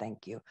wanted to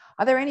thank you.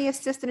 Are there any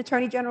assistant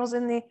attorney generals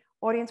in the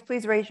audience?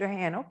 Please raise your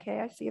hand. Okay,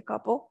 I see a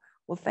couple.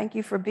 Well, thank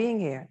you for being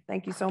here.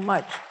 Thank you so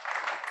much.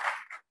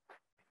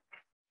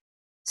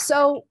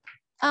 So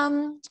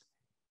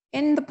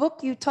in the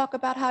book, you talk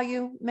about how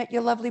you met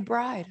your lovely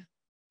bride,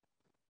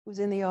 who's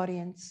in the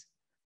audience.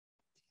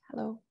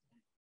 Hello.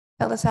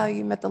 Tell us how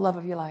you met the love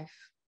of your life.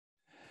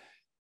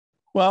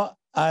 Well,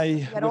 You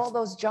had all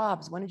those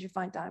jobs. When did you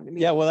find time to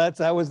meet? Yeah, well,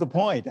 that was the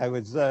point. I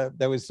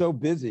was so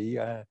busy.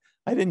 I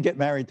didn't get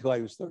married till I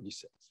was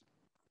 36.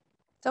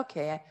 It's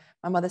okay.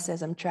 My mother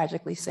says I'm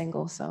tragically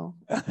single, so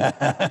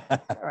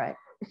all right.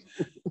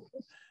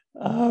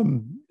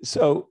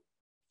 So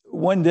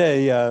one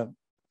day, a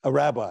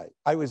rabbi,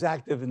 I was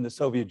active in the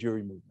Soviet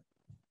Jewry movement,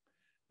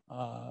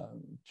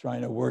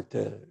 trying to work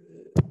to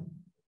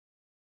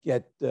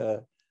get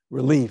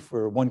relief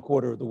for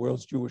 1/4 of the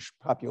world's Jewish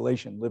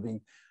population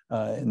living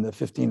in the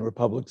 15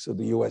 republics of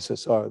the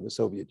USSR, the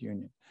Soviet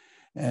Union.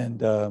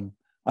 And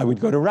I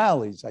would go to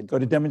rallies, I'd go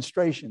to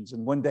demonstrations.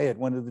 And one day at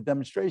one of the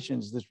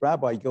demonstrations, this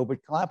rabbi,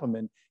 Gilbert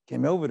Clapperman,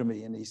 came over to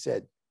me and he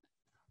said,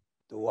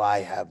 "Do I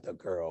have the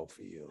girl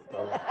for you?"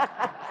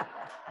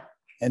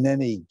 And then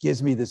he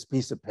gives me this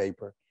piece of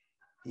paper.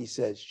 He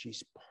says,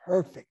 "She's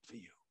perfect for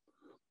you.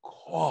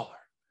 Call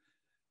her.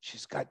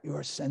 She's got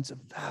your sense of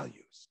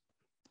values.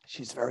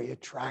 She's very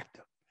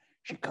attractive.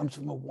 She comes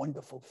from a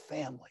wonderful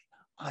family.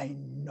 I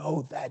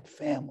know that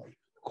family.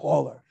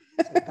 Call her."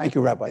 I said, "Thank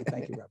you, Rabbi.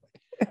 Thank you, Rabbi."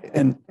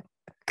 And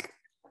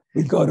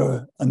we'd go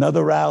to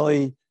another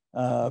rally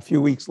a few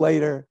weeks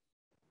later,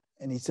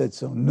 and he said,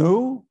 "So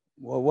new?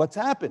 Well, what's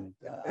happened?"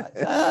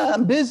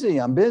 I'm busy.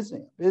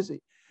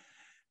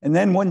 And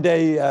then one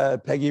day,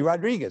 Peggy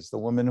Rodriguez, the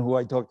woman who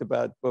I talked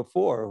about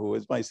before, who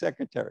was my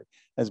secretary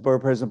as Borough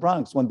President of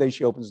Bronx, one day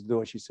she opens the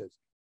door, she says,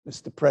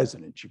 "Mr.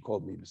 President." She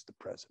called me Mr.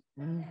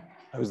 President.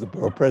 I was the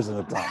Borough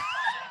President of Bronx.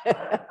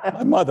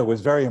 My mother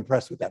was very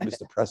impressed with that,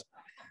 "Mr. President."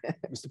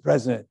 "Mr.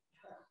 President,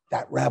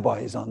 that rabbi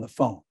is on the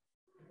phone.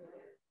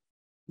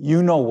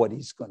 You know what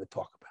he's going to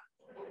talk about.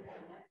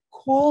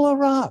 Call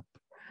her up.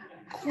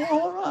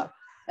 Call her up.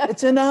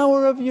 It's an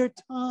hour of your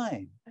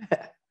time.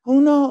 Who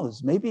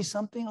knows? Maybe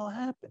something will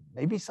happen.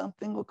 Maybe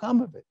something will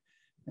come of it."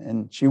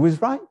 And she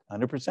was right,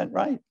 100%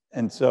 right.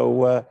 And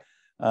so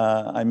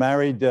I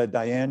married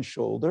Diane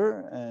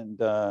Shoulder,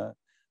 and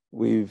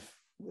we've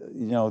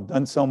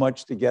done so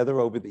much together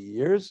over the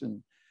years.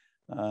 And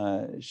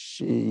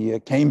she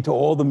came to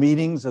all the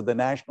meetings of the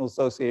National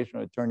Association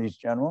of Attorneys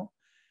General,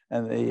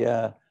 and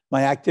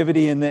my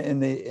activity in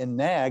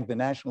NAG, the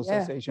National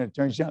Association of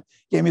Attorneys General,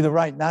 gave me the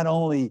right not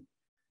only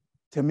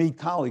to meet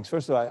colleagues.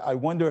 First of all, I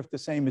wonder if the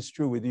same is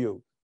true with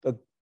you. The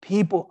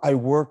people I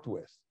worked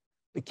with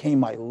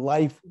became my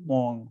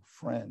lifelong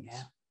friends.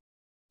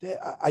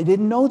 Yeah. I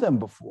didn't know them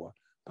before,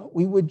 but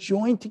we would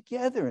join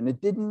together, and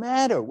it didn't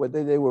matter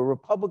whether they were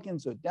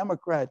Republicans or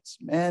Democrats,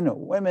 men or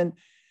women.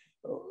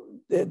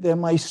 They're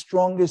my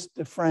strongest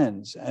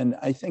friends. And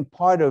I think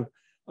part of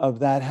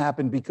that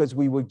happened because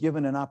we were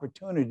given an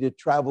opportunity to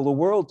travel the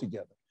world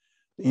together.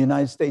 The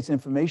United States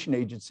Information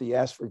Agency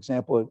asked, for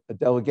example, a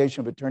delegation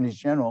of attorneys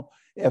general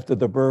after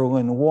the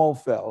Berlin Wall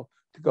fell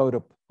to go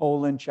to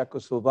Poland,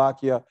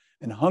 Czechoslovakia,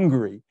 and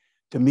Hungary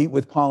to meet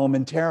with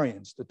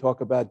parliamentarians, to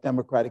talk about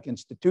democratic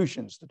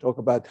institutions, to talk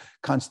about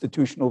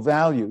constitutional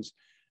values.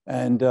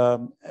 And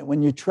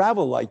when you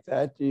travel like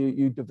that,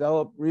 you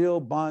develop real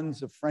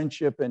bonds of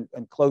friendship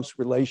and close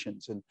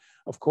relations. And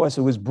of course,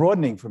 it was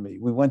broadening for me.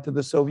 We went to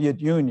the Soviet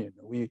Union.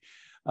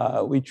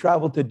 We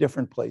traveled to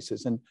different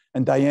places.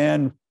 And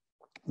Diane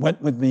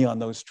went with me on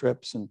those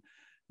trips. And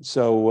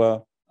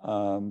so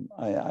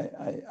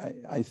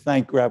I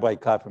thank Rabbi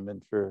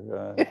Kopperman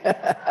for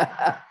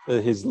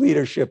his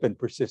leadership and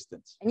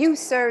persistence. And you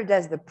served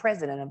as the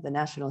president of the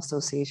National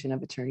Association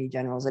of Attorney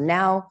Generals. And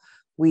now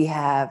we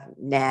have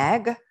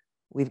NAG,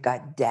 we've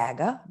got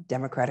DAGA,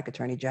 Democratic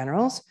Attorney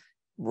Generals,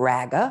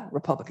 RAGA,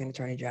 Republican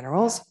Attorney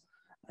Generals,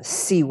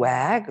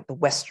 CWAG, the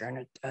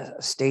Western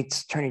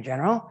States Attorney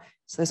General.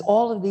 So there's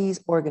all of these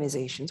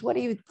organizations. What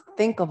do you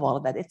think of all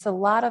of that? It's a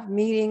lot of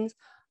meetings,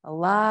 a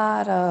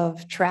lot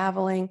of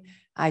traveling.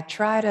 I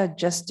try to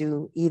just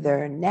do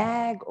either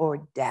NAG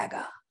or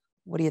DAGA.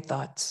 What are your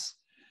thoughts?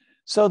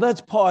 So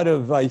that's part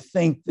of, I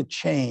think, the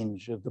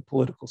change of the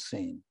political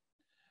scene.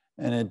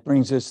 And it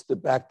brings us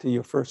back to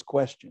your first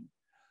question.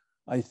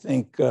 I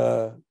think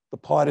the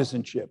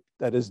partisanship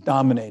that is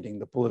dominating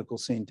the political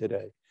scene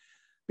today,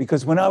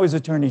 Because when I was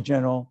Attorney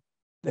General,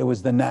 there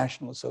was the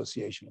National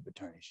Association of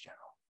Attorneys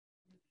General.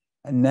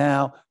 And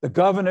now the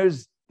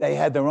governors, they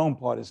had their own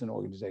partisan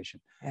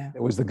organization. Yeah.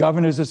 There was the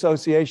Governors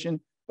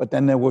Association, but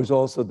then there was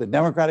also the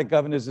Democratic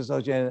Governors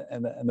Association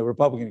and the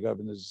Republican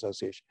Governors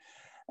Association.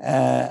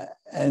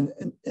 And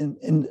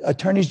in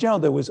Attorneys General,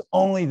 there was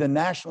only the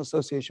National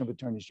Association of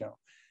Attorneys General.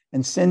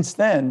 And since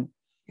then,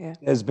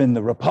 there's been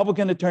the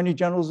Republican Attorney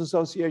Generals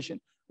Association,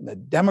 and the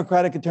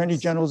Democratic Attorney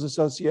Generals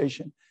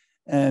Association.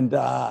 And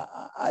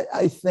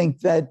I think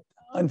that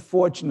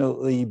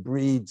unfortunately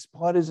breeds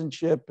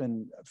partisanship,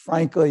 and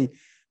frankly,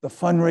 the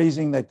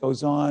fundraising that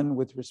goes on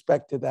with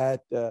respect to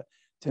that,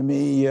 to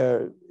me,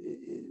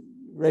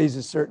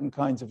 raises certain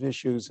kinds of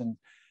issues. And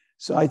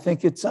so I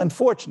think it's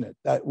unfortunate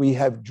that we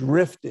have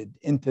drifted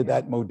into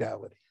that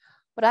modality.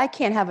 But I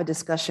can't have a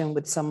discussion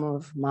with some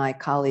of my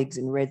colleagues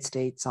in red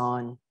states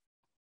on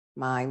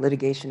my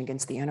litigation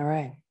against the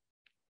NRA.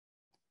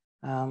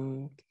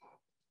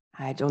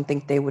 I don't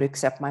think they would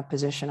accept my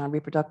position on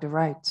reproductive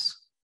rights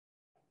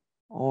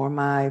or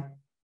my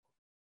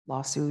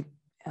lawsuit,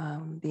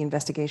 the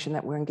investigation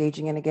that we're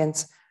engaging in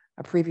against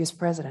a previous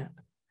president.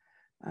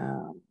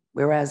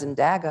 Whereas in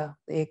DAGA,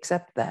 they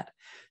accept that.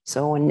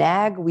 So in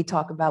NAG, we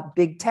talk about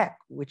big tech,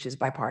 which is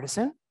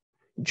bipartisan.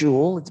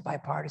 Jewel, it's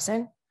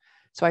bipartisan.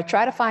 So I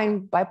try to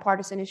find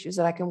bipartisan issues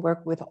that I can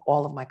work with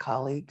all of my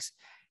colleagues.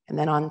 And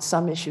then on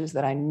some issues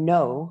that I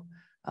know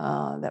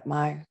that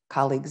my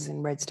colleagues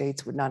in red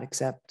states would not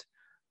accept,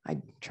 I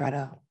try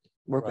to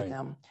work with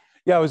them.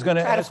 Yeah, I was going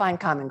to try to find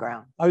common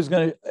ground. I was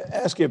going to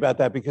ask you about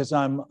that because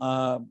I'm,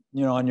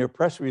 on your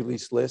press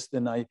release list,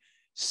 and I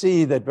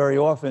see that very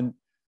often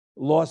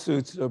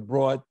lawsuits are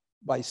brought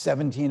by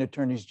 17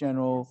 attorneys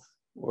general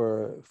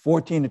or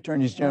 14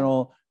 attorneys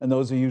general, and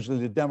those are usually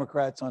the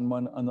Democrats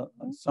on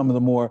some of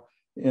the more,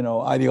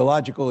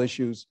 ideological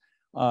issues.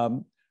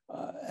 And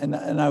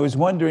I was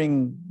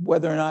wondering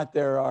whether or not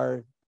there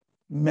are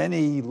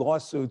many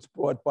lawsuits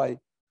brought by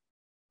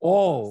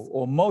all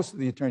or most of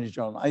the attorneys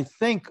general. I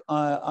think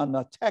on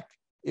the tech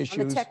issues,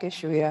 on the tech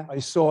issue, yeah. I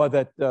saw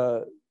that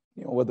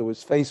whether it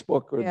was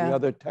Facebook or the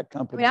other tech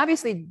companies. I mean,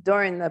 obviously,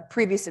 during the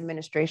previous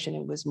administration,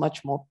 it was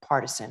much more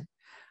partisan.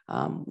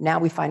 Now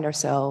we find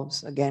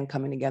ourselves, again,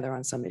 coming together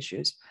on some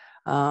issues.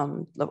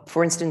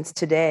 For instance,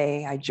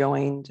 today I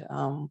joined,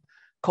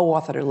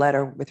 co-authored a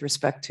letter with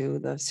respect to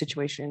the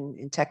situation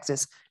in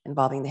Texas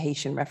involving the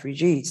Haitian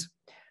refugees.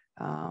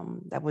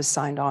 That was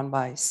signed on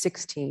by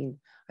 16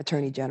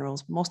 attorney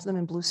generals, most of them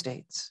in blue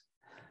states.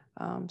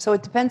 So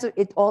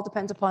it all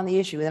depends upon the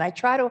issue. And I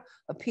try to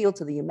appeal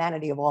to the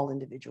humanity of all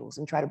individuals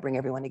and try to bring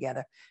everyone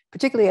together,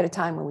 particularly at a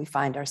time when we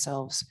find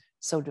ourselves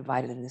so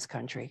divided in this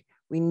country.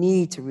 We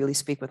need to really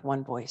speak with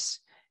one voice.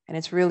 And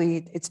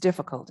it's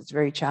difficult, it's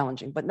very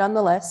challenging. But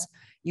nonetheless,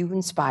 you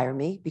inspire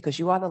me because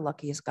you are the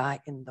luckiest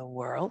guy in the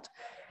world.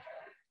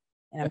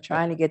 And I'm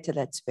trying to get to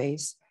that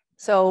space.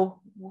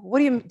 So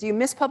do you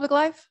miss public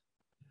life?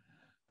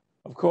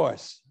 Of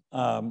course.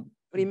 What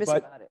do you miss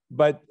about it?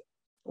 But,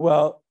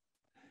 well,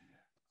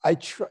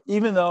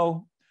 even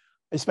though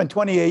I spent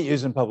 28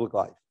 years in public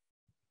life,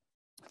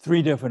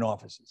 3 different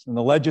offices, in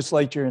the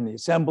legislature, in the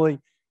assembly,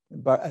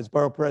 as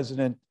borough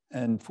president,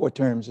 and 4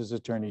 terms as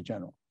attorney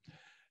general.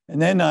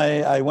 And then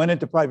I went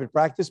into private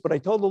practice, but I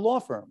told the law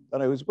firm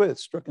that I was with,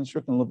 Strickland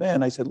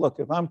Levin, I said, look,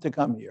 if I'm to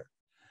come here,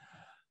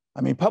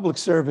 I mean, public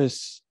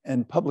service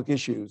and public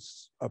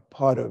issues are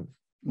part of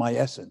my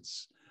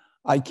essence.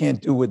 I can't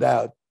do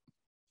without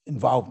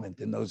involvement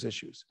in those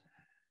issues.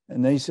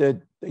 And they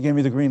gave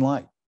me the green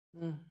light.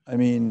 I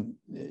mean,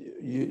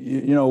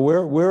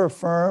 we're a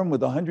firm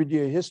with a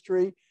 100-year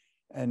history,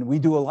 and we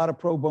do a lot of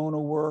pro bono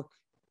work.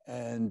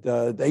 And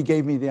they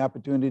gave me the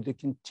opportunity to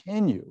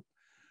continue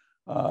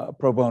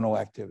pro bono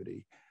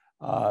activity.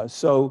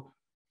 So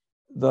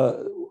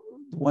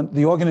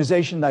the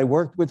organization I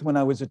worked with when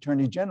I was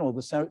Attorney General,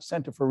 the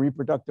Center for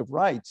Reproductive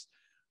Rights,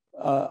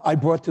 I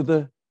brought to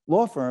the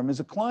law firm as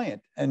a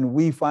client, and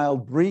we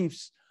filed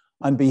briefs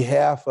on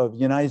behalf of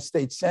United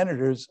States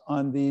senators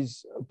on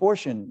these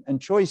abortion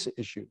and choice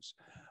issues,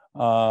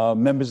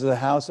 members of the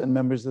House and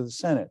members of the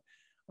Senate.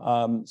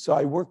 So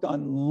I worked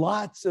on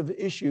lots of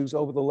issues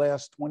over the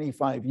last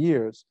 25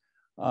 years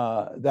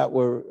that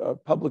were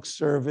public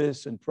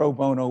service and pro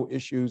bono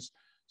issues.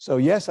 So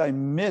yes, I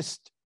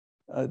missed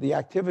the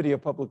activity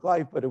of public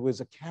life, but it was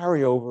a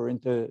carryover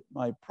into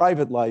my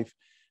private life.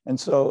 And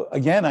so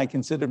again, I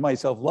considered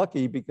myself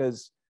lucky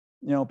because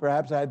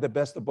perhaps I had the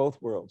best of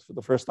both worlds. For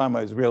the first time,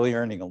 I was really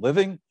earning a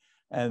living.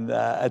 And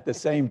at the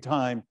same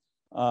time,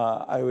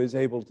 I was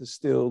able to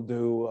still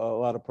do a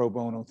lot of pro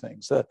bono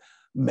things.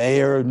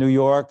 Mayor of New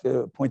York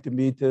appointed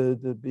me to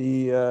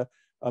be a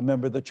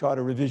member of the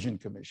Charter Revision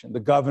Commission.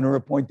 The governor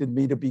appointed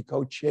me to be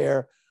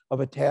co-chair of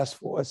a task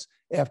force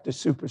after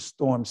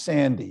Superstorm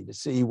Sandy to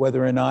see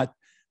whether or not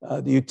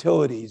the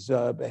utilities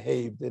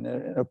behaved in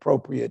an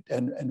appropriate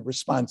and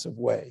responsive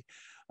way.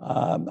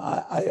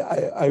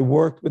 I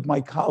worked with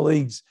my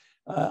colleagues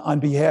on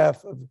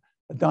behalf of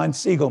Don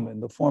Siegelman,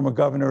 the former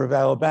governor of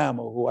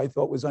Alabama, who I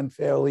thought was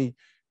unfairly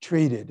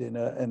treated in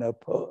a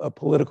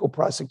political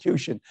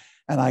prosecution.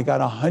 And I got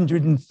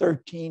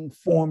 113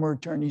 former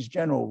attorneys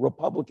general,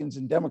 Republicans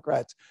and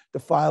Democrats, to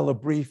file a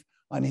brief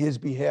on his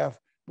behalf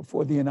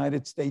before the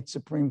United States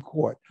Supreme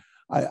Court.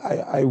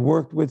 I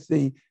worked with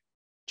the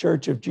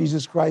Church of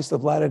Jesus Christ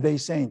of Latter-day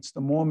Saints,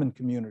 the Mormon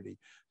community,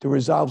 to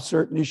resolve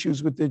certain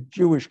issues with the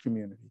Jewish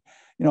community.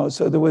 You know,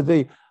 so there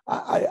were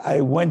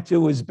I went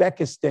to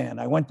Uzbekistan,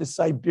 I went to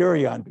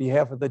Siberia on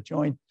behalf of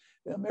the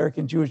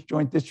American Jewish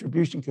Joint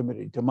Distribution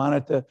Committee to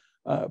monitor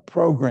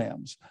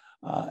programs.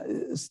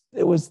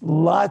 There was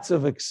lots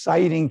of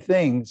exciting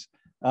things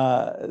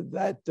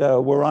that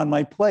were on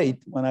my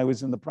plate when I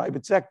was in the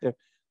private sector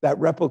that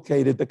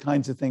replicated the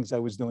kinds of things I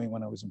was doing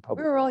when I was in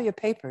public. Where are all your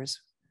papers?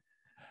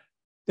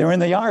 They're in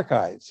the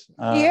archives.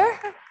 Here?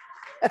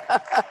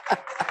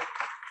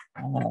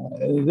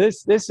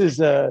 This is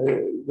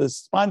the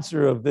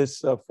sponsor of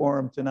this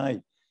forum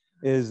tonight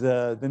is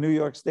the New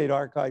York State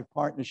Archive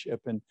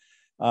Partnership. And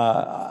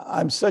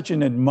I'm such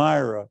an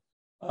admirer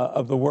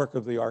of the work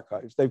of the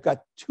archives. They've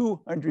got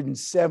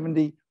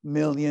 270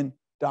 million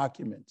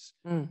documents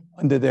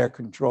under their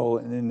control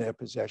and in their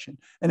possession.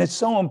 And it's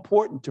so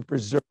important to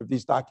preserve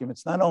these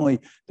documents, not only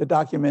to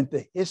document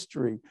the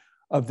history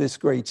of this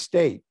great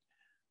state,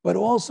 but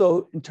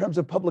also in terms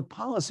of public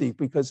policy,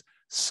 because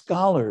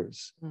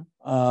scholars,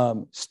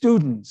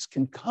 students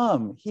can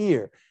come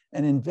here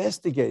and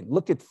investigate,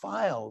 look at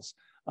files,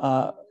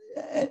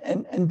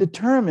 and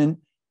determine,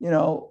 you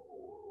know,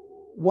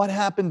 what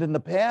happened in the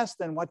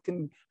past and what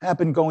can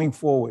happen going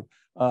forward.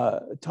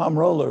 Tom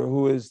Roller,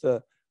 who is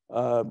the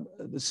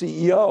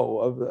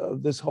CEO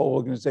of this whole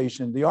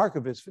organization, the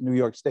archivist for New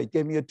York State,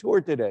 gave me a tour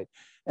today.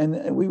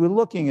 And we were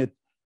looking at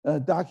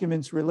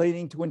documents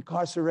relating to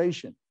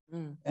incarceration.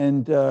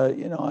 And,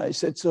 you know, I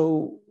said,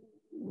 so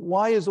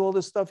why is all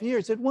this stuff here?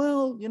 He said,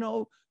 well, you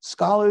know,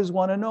 scholars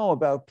want to know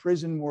about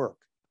prison work.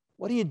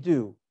 What do you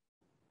do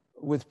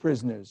with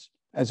prisoners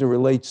as it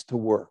relates to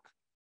work?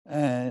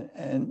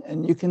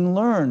 And you can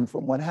learn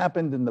from what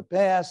happened in the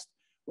past,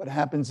 what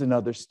happens in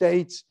other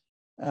states.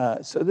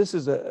 So this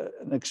is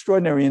an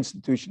extraordinary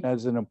institution that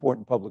has an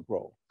important public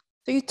role.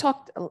 So you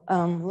talked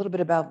a little bit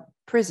about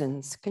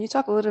prisons. Can you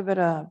talk a little bit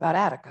about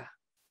Attica?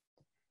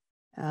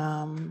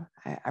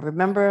 I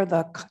remember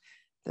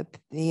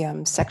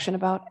the section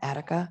about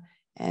Attica,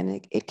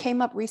 and it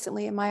came up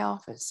recently in my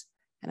office.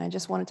 And I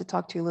just wanted to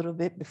talk to you a little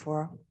bit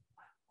before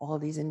all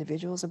of these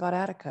individuals about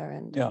Attica.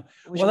 And yeah,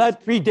 well,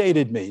 that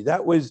predated me.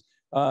 That was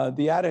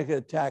the Attica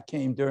attack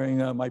came during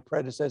my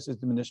predecessor's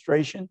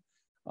administration.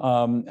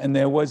 And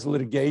there was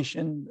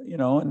litigation, you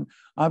know, and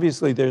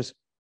obviously there's,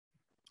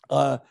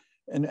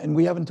 and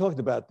we haven't talked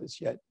about this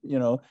yet, you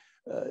know,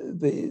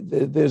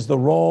 there's the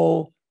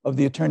role of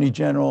the Attorney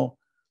General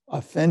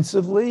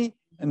offensively,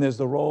 and there's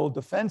the role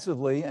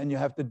defensively, and you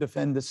have to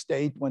defend the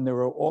state when there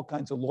are all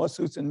kinds of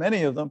lawsuits, and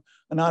many of them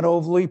are not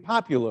overly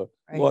popular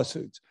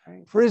lawsuits.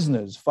 Right.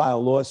 Prisoners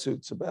file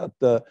lawsuits about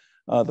the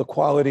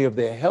quality of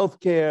their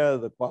health care,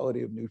 the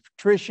quality of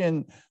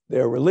nutrition,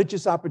 their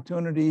religious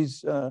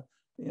opportunities, you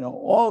know,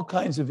 all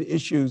kinds of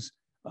issues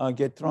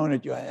get thrown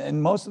at you.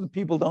 And most of the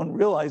people don't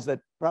realize that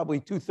probably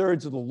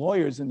 2/3 of the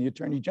lawyers in the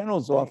Attorney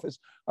General's office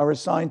are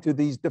assigned to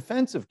these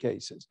defensive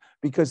cases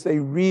because they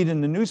read in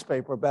the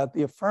newspaper about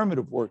the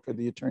affirmative work of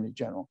the Attorney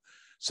General.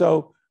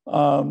 So,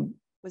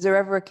 was there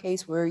ever a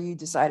case where you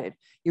decided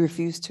you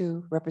refused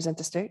to represent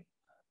the state?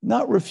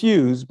 Not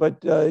refuse,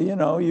 but you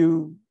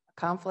know,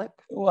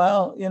 conflict.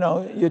 Well, you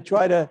know, you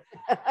try to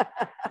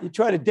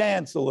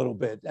dance a little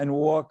bit and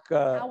walk.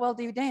 How well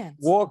do you dance?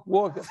 Walk.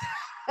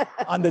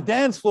 On the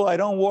dance floor, I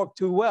don't walk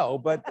too well,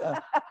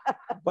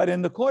 but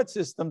in the court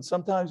system,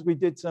 sometimes we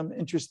did some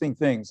interesting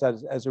things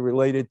as it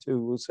related to,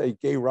 we'll say,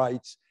 gay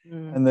rights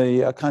and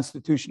the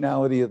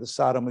constitutionality of the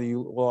sodomy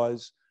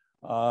laws.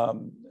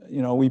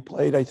 You know, we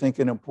played, I think,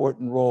 an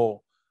important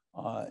role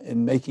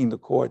in making the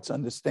courts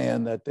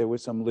understand that there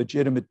was some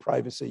legitimate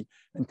privacy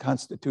and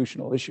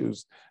constitutional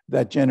issues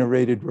that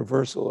generated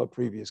reversal of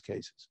previous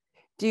cases.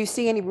 Do you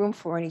see any room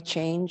for any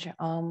change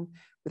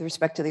with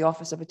respect to the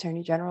Office of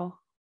Attorney General?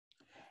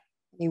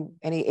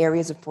 Any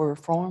areas for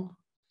reform?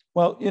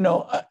 Well, you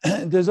know,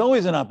 there's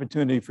always an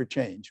opportunity for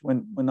change.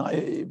 When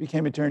I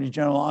became Attorney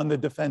General on the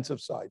defensive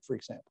side, for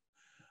example,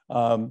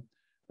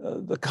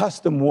 the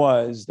custom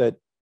was that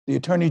the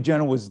Attorney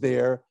General was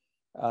there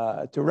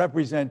to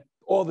represent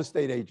all the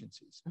state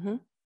agencies.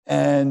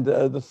 And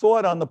the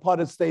thought on the part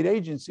of state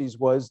agencies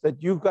was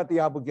that you've got the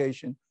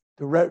obligation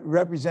to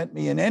represent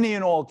me in any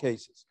and all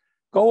cases.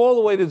 Go all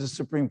the way to the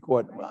Supreme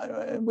Court.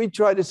 We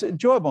try to say,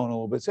 jawbone a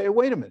little bit, say,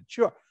 wait a minute,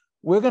 sure.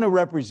 We're going to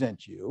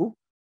represent you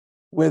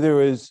where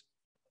there is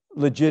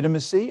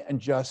legitimacy and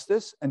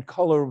justice and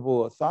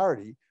colorable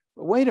authority.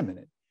 But wait a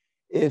minute,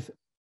 if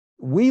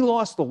we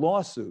lost the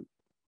lawsuit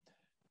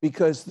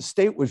because the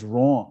state was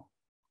wrong,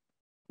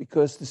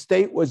 because the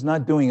state was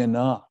not doing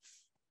enough,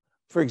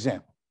 for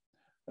example,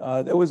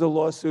 there was a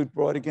lawsuit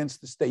brought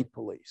against the state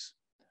police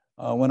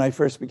when I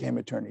first became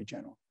Attorney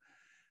General.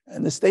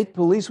 And the state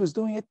police was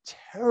doing a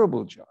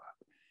terrible job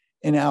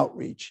in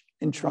outreach,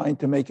 in trying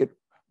to make it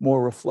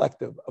more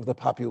reflective of the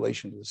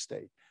population of the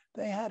state.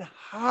 They had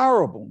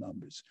horrible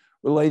numbers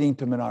relating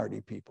to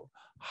minority people,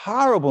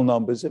 horrible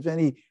numbers, if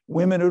any,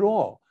 women at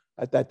all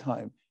at that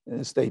time in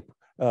the state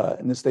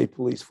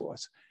police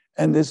force.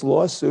 And this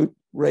lawsuit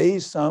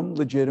raised some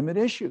legitimate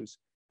issues.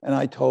 And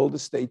I told the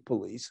state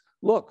police,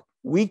 look,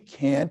 we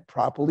can't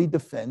properly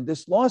defend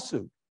this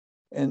lawsuit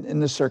in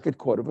the Circuit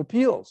Court of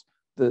Appeals.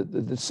 The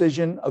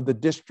decision of the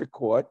district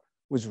court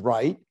was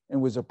right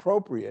and was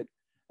appropriate.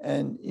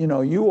 And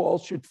you all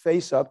should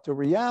face up to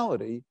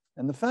reality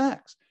and the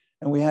facts.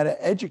 And we had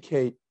to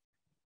educate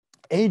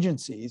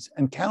agencies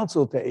and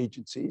counsel to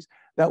agencies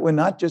that we're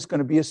not just going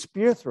to be a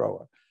spear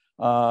thrower.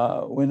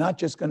 We're not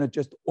just going to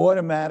just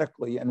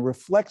automatically and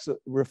reflexively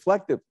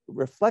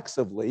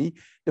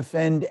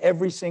defend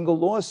every single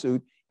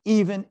lawsuit,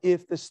 even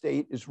if the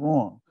state is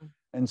wrong.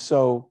 And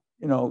so,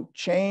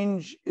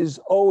 change is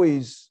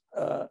always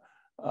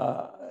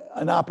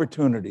an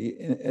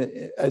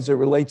opportunity as it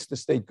relates to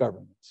state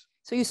governments.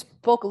 So you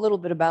spoke a little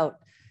bit about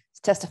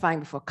testifying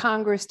before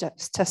Congress,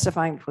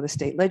 testifying before the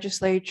state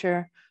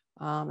legislature,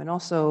 and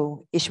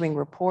also issuing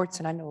reports.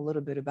 And I know a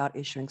little bit about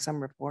issuing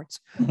some reports.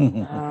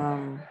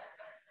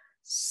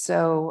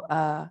 So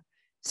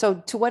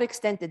to what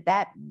extent did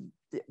that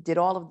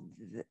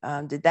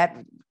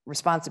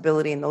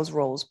responsibility and those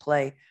roles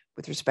play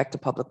with respect to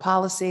public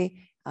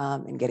policy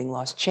and getting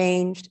laws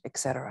changed, et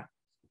cetera?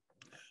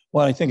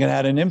 Well, I think it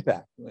had an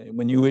impact.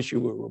 When you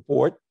issue a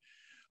report,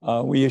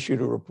 we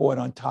issued a report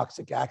on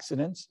toxic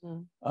accidents.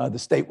 The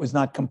state was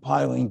not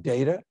compiling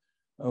data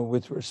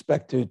with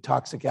respect to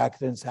toxic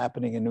accidents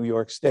happening in New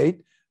York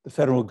State. The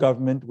federal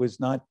government was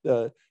not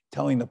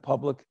telling the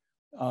public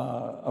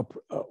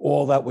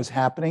all that was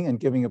happening and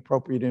giving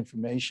appropriate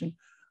information.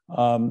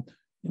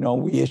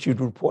 We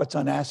issued reports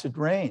on acid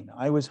rain.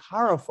 I was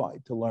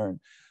horrified to learn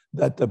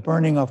that the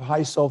burning of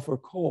high sulfur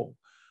coal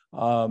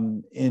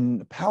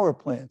in power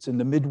plants in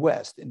the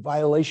Midwest in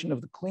violation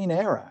of the Clean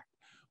Air Act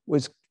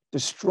was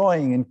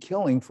destroying and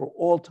killing for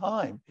all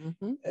time.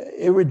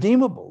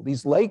 Irredeemable.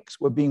 These lakes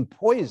were being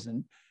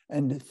poisoned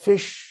and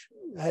fish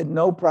had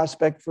no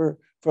prospect for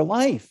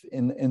life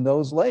in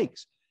those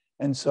lakes.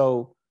 And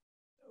so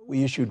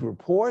we issued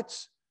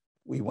reports,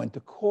 we went to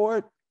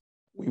court,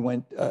 we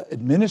went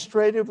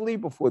administratively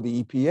before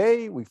the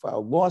EPA, we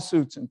filed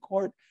lawsuits in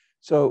court.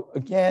 So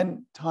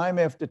again, time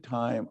after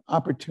time,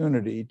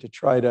 opportunity to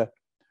try to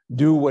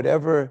do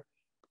whatever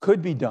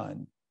could be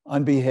done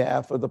on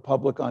behalf of the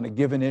public on a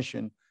given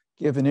issue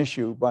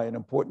by an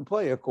important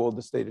player called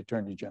the State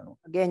Attorney General.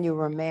 Again, you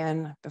were a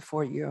man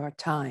before your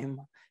time.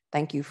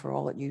 Thank you for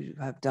all that you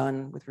have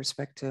done with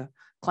respect to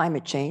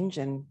climate change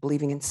and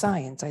believing in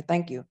science. I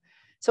thank you.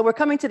 So we're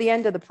coming to the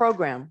end of the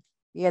program.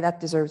 Yeah,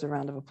 that deserves a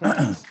round of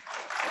applause.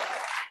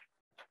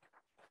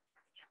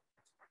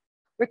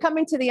 We're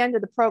coming to the end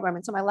of the program.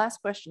 And so my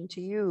last question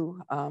to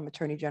you,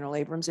 Attorney General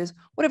Abrams, is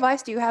what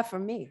advice do you have for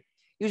me?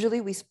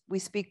 Usually we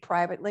speak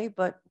privately,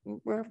 but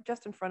we're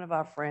just in front of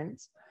our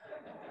friends.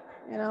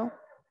 How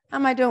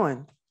am I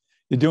doing?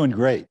 You're doing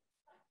great.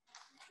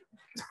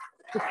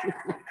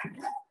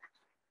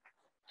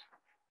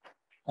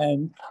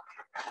 And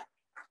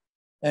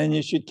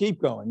you should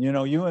keep going.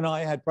 You and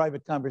I had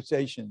private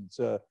conversations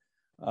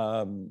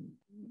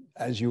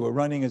as you were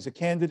running as a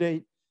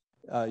candidate.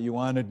 You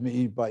honored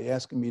me by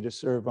asking me to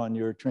serve on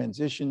your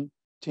transition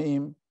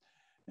team.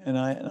 And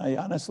I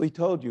honestly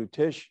told you,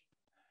 Tish,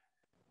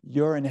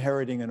 you're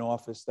inheriting an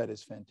office that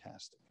is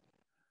fantastic.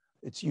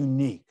 It's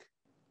unique.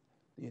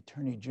 The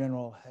Attorney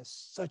General has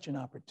such an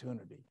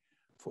opportunity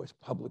for his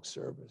public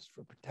service,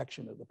 for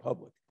protection of the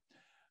public.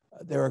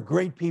 There are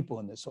great people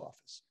in this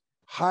office.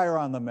 Hire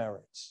on the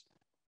merits.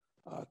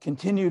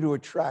 Continue to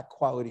attract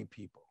quality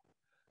people.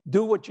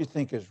 Do what you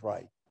think is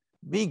right.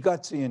 Be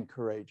gutsy and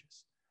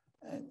courageous.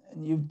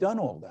 And you've done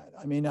all that.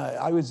 I mean,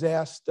 I was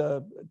asked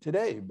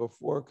today,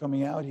 before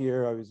coming out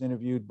here, I was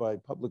interviewed by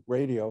public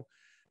radio,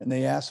 and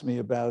they asked me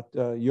about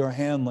your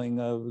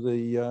handling of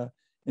the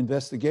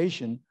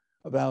investigation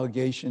of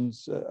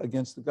allegations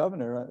against the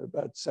governor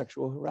about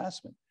sexual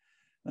harassment.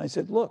 And I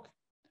said, look,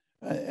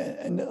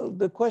 and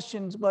the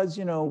question was,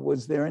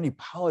 was there any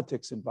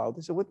politics involved?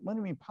 They said, what do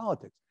you mean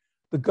politics?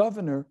 The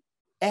governor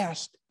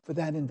asked for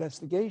that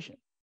investigation.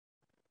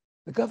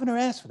 The governor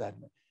asked for that.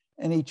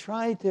 And he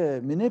tried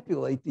to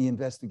manipulate the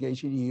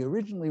investigation. He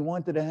originally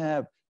wanted to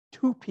have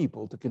 2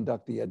 people to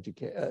conduct the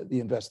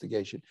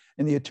investigation.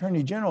 And the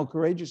Attorney General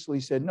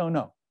courageously said,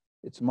 no,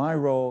 it's my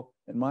role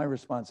and my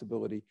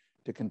responsibility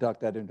to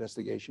conduct that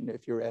investigation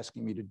if you're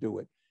asking me to do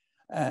it.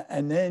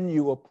 And then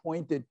you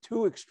appointed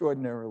 2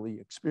 extraordinarily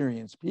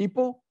experienced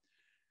people,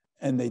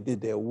 and they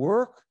did their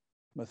work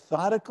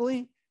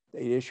methodically.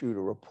 They issued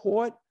a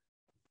report,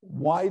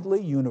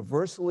 widely,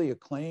 universally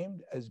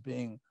acclaimed as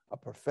being a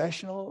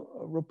professional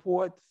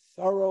report,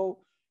 thorough,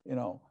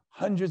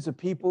 hundreds of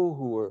people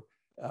who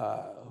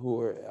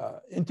were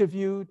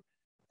interviewed,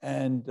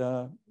 and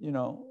the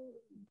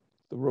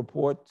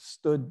report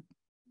stood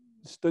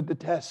the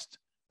test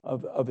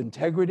of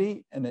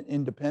integrity and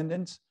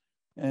independence.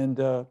 And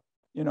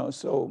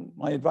so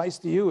my advice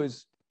to you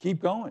is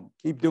keep going.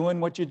 Keep doing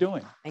what you're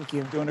doing. Thank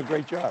you. You're doing a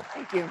great job.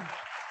 Thank you.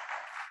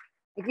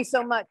 Thank you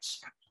so much.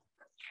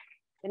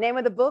 The name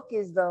of the book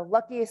is The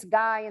Luckiest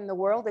Guy in the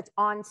World. It's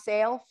on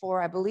sale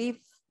for, I believe,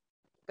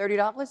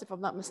 $30, if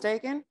I'm not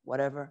mistaken,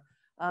 whatever.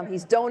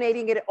 He's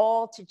donating it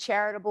all to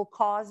charitable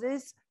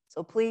causes.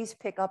 So please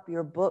pick up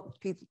your book.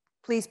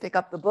 Please pick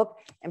up the book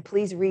and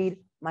please read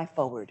my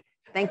foreword.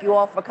 Thank you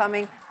all for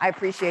coming. I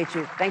appreciate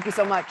you. Thank you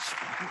so much.